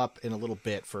will come up in a little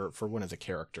bit for one of the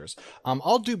characters.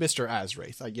 I'll do Mr.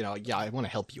 Azraith. I want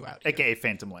to help you out. AKA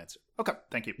Phantom Lancer. Okay,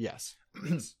 thank you. Yes.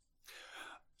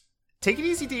 Take it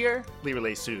easy, dear,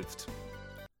 Learley soothed.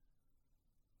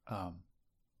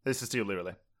 This is to you,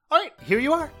 Learley. All right, here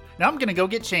you are. Now I'm gonna go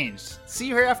get changed. See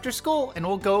you here after school, and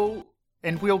we'll go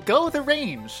the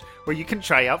range where you can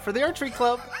try out for the archery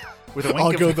club. With a wink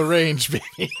I'll go the range,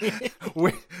 baby.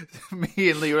 Me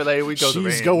and Learley, we go the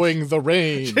range. She's going the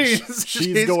range.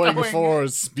 She's going for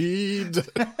speed.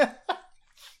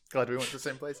 Glad we went to the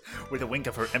same place. With a wink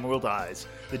of her emerald eyes,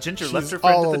 the ginger She's left her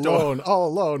friend at the door. All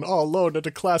alone at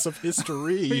a class of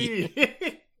history.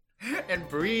 And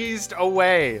breezed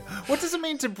away. What does it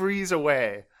mean to breeze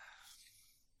away?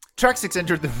 Traxix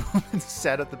entered the room and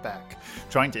sat at the back,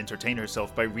 trying to entertain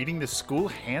herself by reading the school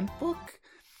handbook.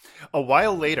 A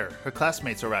while later, her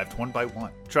classmates arrived one by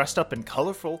one, dressed up in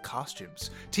colorful costumes,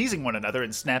 teasing one another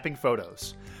and snapping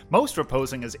photos. Most were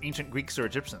posing as ancient Greeks or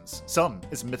Egyptians, some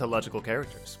as mythological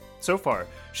characters. So far,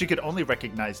 she could only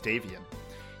recognize Davian.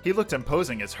 He looked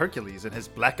imposing as Hercules in his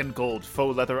black and gold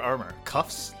faux leather armor,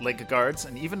 cuffs, leg guards,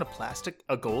 and even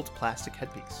a gold plastic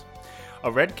headpiece.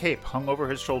 A red cape hung over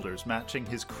his shoulders, matching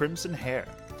his crimson hair.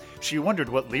 She wondered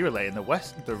what Learley and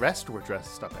the rest were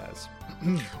dressed up as.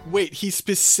 Wait, he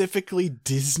specifically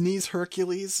Disney's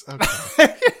Hercules?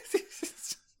 Okay.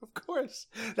 Of course.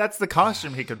 That's the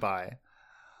costume he could buy.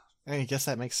 I guess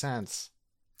that makes sense.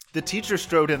 The teacher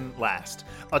strode in last,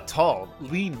 a tall,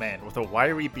 lean man with a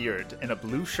wiry beard and a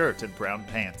blue shirt and brown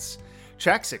pants.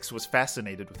 Traxix was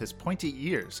fascinated with his pointy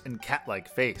ears and cat-like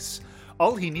face.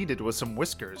 All he needed was some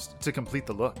whiskers to complete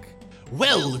the look.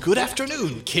 Well, good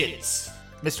afternoon, kids.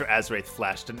 Mr. Azraith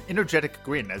flashed an energetic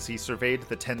grin as he surveyed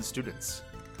the 10 students.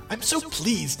 I'm so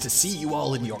pleased to see you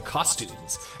all in your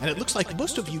costumes, and it looks like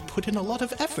most of you put in a lot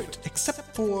of effort,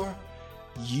 except for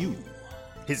you.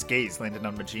 His gaze landed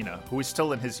on Magina, who was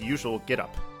still in his usual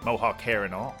get-up, mohawk hair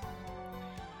and all.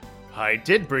 I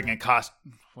did bring a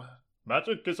costume.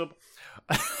 Magic is a...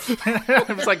 I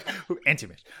was like,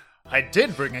 anti-mage. I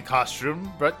did bring a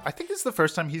costume, but I think this is the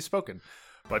first time he's spoken.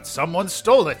 But someone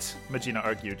stole it, Magina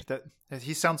argued. That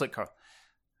he sounds like Carl.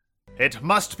 It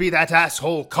must be that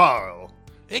asshole Carl.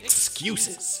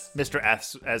 Excuses. Mr.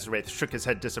 Azraith shook his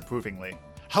head disapprovingly.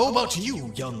 How about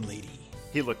you, young lady?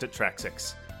 He looked at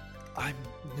Traxix. I'm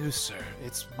new, sir.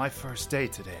 It's my first day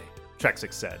today,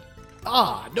 Traxix said.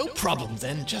 Ah, no problem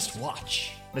then. Just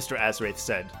watch. Mr. Azraith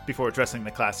said, before addressing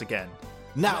the class again.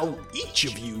 Now, each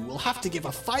of you will have to give a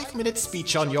 5-minute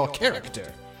speech on your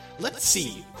character. Let's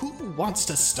see, who wants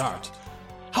to start?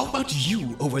 How about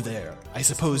you over there? I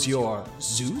suppose you're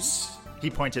Zeus? He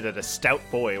pointed at a stout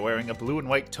boy wearing a blue and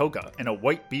white toga and a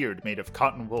white beard made of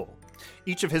cotton wool.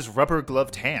 Each of his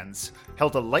rubber-gloved hands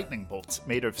held a lightning bolt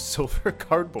made of silver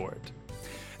cardboard.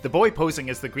 The boy posing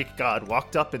as the Greek god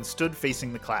walked up and stood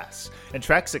facing the class, and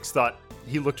Traxix thought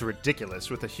he looked ridiculous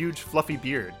with a huge fluffy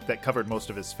beard that covered most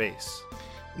of his face.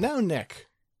 Now, Nick.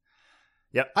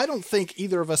 Yep. I don't think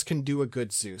either of us can do a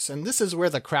good Zeus, and this is where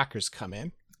the crackers come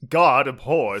in. God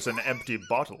abhors an empty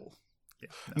bottle. Yeah,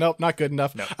 no. Nope, not good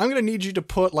enough. No. I'm going to need you to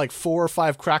put like 4 or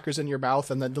 5 crackers in your mouth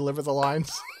and then deliver the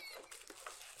lines.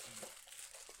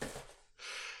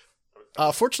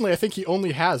 Fortunately, I think he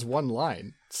only has 1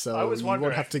 line, so you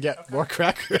won't have to get more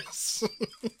crackers.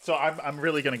 So I'm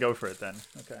really going to go for it then.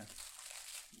 Okay.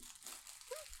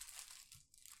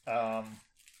 I'm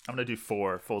going to do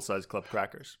 4 full-size club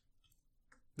crackers.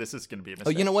 This is going to be a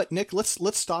mistake. Oh, you know what, Nick? Let's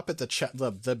stop at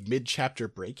the mid-chapter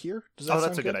break here. Does that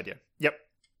that's a good idea. Yep.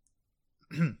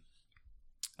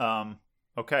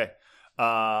 Okay.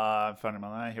 I'm finding my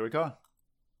line. Here we go.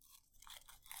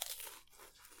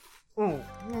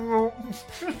 Oh.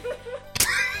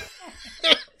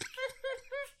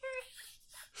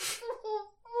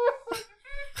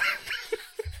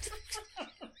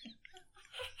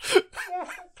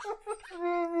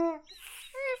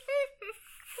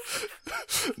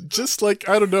 Just like,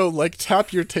 I don't know, like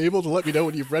tap your table to let me know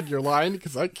when you've read your line,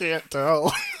 because I can't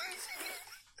tell.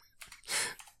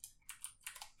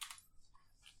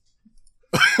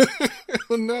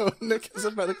 Oh no, Nick has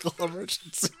a medical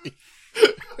emergency.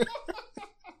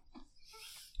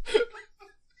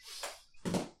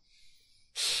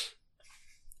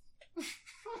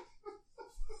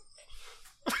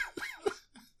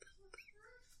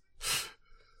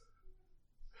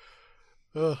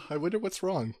 I wonder what's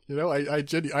wrong. You know, I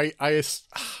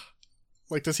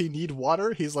like, does he need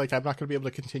water? He's like, I'm not going to be able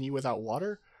to continue without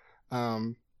water.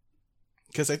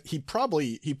 Because he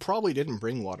probably didn't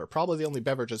bring water. Probably the only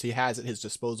beverages he has at his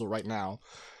disposal right now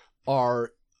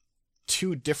are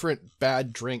 2 different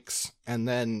bad drinks and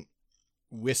then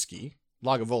whiskey.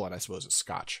 Lagavulin, I suppose, is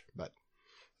scotch, but.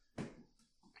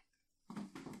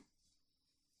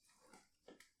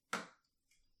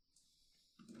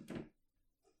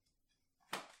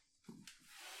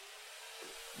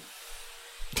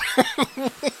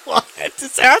 What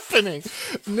is happening?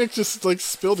 Nick just like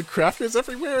spilled crackers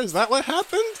everywhere? Is that what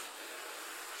happened?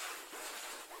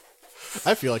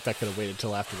 I feel like that could have waited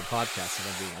till after the podcast, if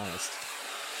I'm being honest.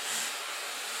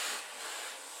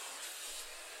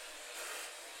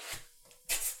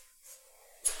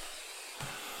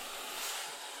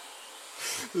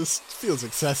 This feels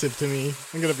excessive to me.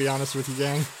 I'm gonna be honest with you,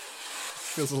 gang.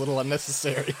 Feels a little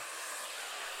unnecessary.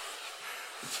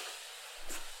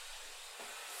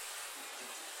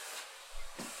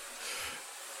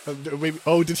 Maybe,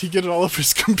 oh, did he get it all over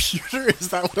his computer? Is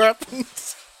that what happened?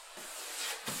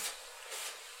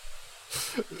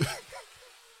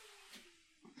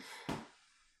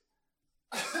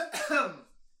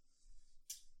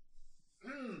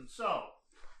 So,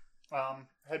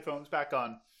 headphones back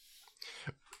on.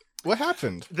 What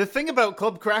happened? The thing about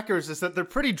club crackers is that they're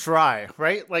pretty dry,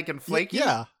 right? Like, and flaky.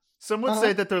 Yeah. Some would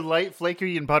say that they're light,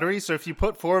 flaky, and buttery. So if you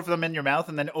put 4 of them in your mouth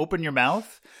and then open your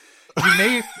mouth, you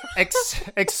may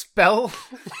expel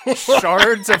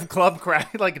shards of club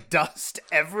crack, like dust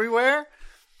everywhere.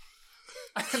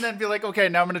 And then be like, okay,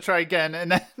 now I'm going to try again.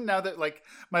 And then now that like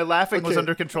my laughing was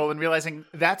under control and realizing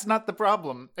that's not the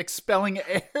problem. Expelling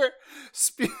air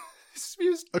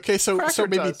spews. Okay, so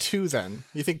maybe dust. 2 then.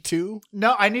 You think 2?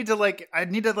 No, I need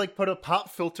to put a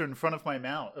pop filter in front of my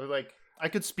mouth. Or like I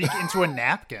could speak into a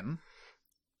napkin.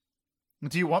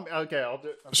 Do you want me? Okay, I'll do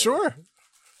it. Okay. Sure.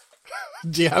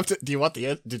 Do you want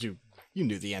the you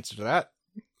knew the answer to that.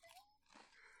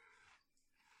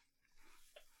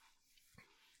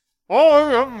 I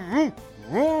am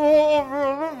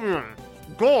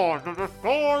God of the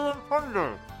sky and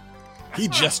thunder. He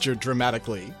gestured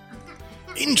dramatically.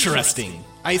 Interesting.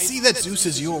 I see that Zeus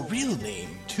is your real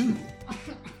name, too.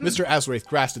 Mr. Azraith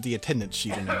grasped at the attendance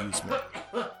sheet in amusement.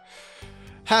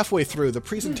 Halfway through, the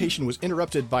presentation was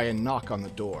interrupted by a knock on the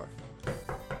door.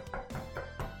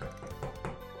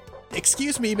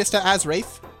 Excuse me, Mr.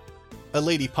 Azraith. A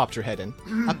lady popped her head in.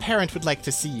 A parent would like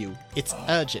to see you. It's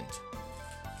urgent.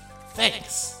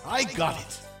 Thanks. I got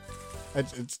it.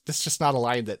 It's just not a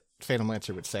line that Phantom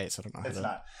Lancer would say, so I don't know how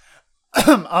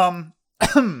It's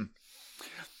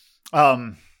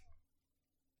not.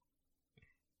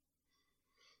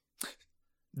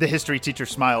 The history teacher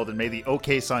smiled and made the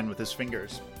OK sign with his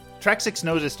fingers. Track 6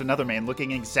 noticed another man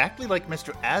looking exactly like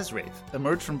Mr. Azraith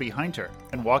emerge from behind her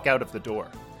and walk out of the door.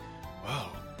 Whoa,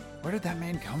 where did that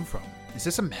man come from? Is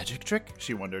this a magic trick?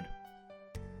 She wondered.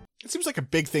 It seems like a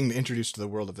big thing to introduce to the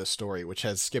world of this story, which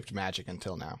has skipped magic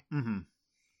until now. Mm-hmm.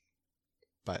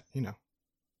 But, you know.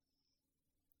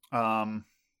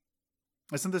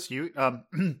 Isn't this you?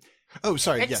 Oh,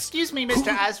 sorry, Excuse me,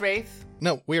 Mr. Azraith.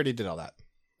 No, we already did all that.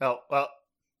 Oh, well.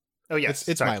 Oh, yes.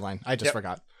 It's my line. I just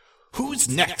forgot. Who's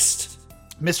next?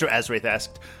 Mr. Azraith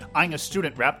asked, eyeing a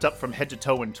student wrapped up from head to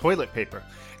toe in toilet paper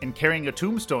and carrying a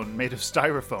tombstone made of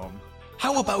styrofoam.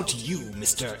 How about you,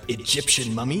 Mr.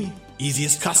 Egyptian Mummy?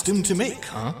 Easiest costume to make,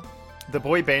 huh? The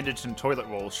boy bandaged in toilet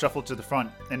rolls shuffled to the front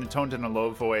and intoned in a low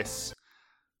voice.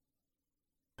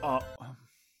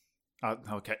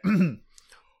 Okay.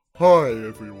 Hi,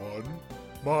 everyone.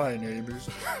 My name is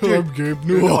I'm Gabe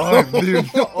Newell. I'm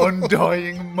the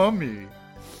Undying Mummy.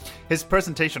 His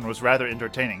presentation was rather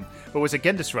entertaining, but was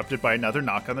again disrupted by another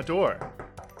knock on the door.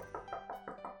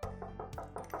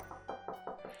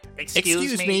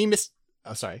 Excuse me, Miss...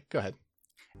 Oh, sorry. Go ahead.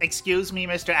 Excuse me,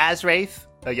 Mr. Azraith?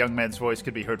 A young man's voice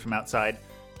could be heard from outside.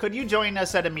 Could you join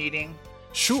us at a meeting?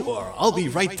 Sure, I'll be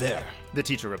right there. The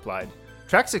teacher replied.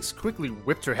 Track 6 quickly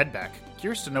whipped her head back,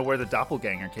 curious to know where the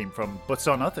doppelganger came from, but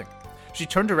saw nothing. She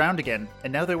turned around again,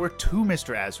 and now there were two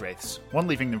Mr. Azraiths, one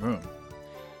leaving the room.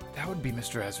 That would be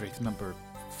Mr. Azraith number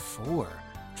 4,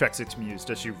 Track 6 mused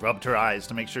as she rubbed her eyes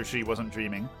to make sure she wasn't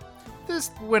dreaming. This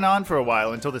went on for a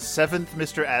while until the 7th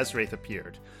Mr. Azraith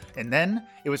appeared, and then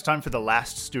it was time for the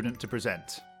last student to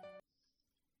present.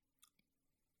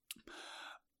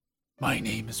 My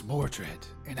name is Mordred,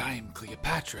 and I am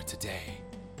Cleopatra today,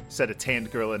 said a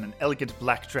tanned girl in an elegant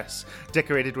black dress,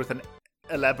 decorated with an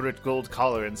elaborate gold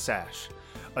collar and sash.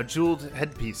 A jeweled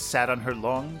headpiece sat on her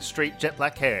long, straight jet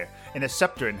black hair, and a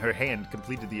scepter in her hand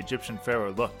completed the Egyptian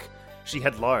pharaoh look. She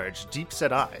had large,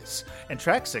 deep-set eyes, and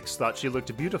Track 6 thought she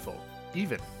looked beautiful,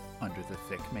 even under the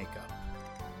thick makeup.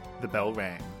 The bell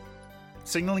rang,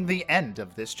 signaling the end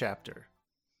of this chapter.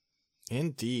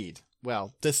 Indeed.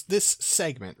 Well, this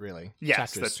segment, really. Yes,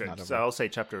 Chapter's that's right. not over. So I'll say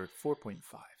chapter 4.5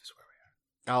 is where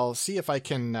we are. I'll see if I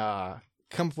can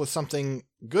come up with something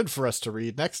good for us to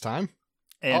read next time.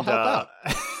 And I'll help out.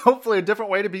 Hopefully a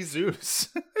different way to be Zeus.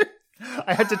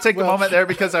 I had to take a moment there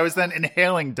because I was then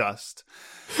inhaling dust.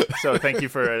 So thank you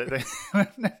for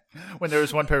when there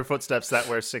was one pair of footsteps. That's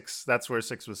where 6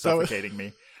 was suffocating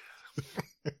me.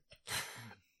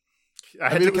 I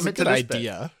had to commit to this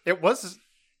idea. Bit. It was.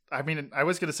 I mean, I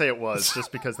was going to say it was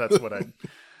just because that's what I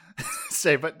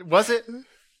say, but was it?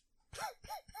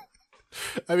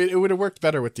 I mean, it would have worked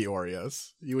better with the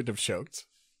Oreos. You wouldn't have choked.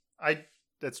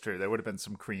 That's true. There would have been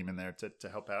some cream in there to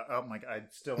help out. Oh my god, I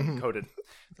still coated.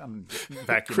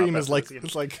 Vacuum cream is like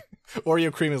it's like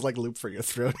Oreo cream is like loop for your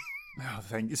throat. Oh,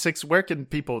 thank you. 6. Where can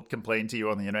people complain to you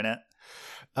on the internet?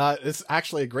 It's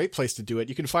actually a great place to do it.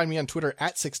 You can find me on Twitter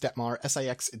at Sixdettmar,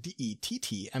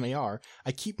 SIXDETTMAR.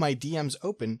 I keep my DMs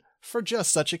open for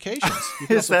just such occasions. You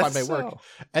can also find my work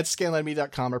at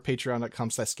scanlinemedia.com or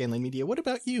patreon.com/scanlinemedia. What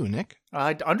about you, Nick?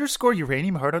 _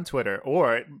 Uranium Heart on Twitter,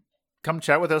 or come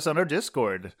chat with us on our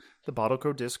Discord, the Bottle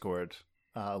Crow Discord.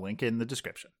 Link in the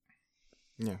description.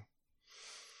 Yeah.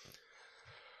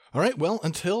 All right, well,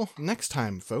 until next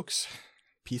time, folks.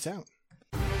 Peace out.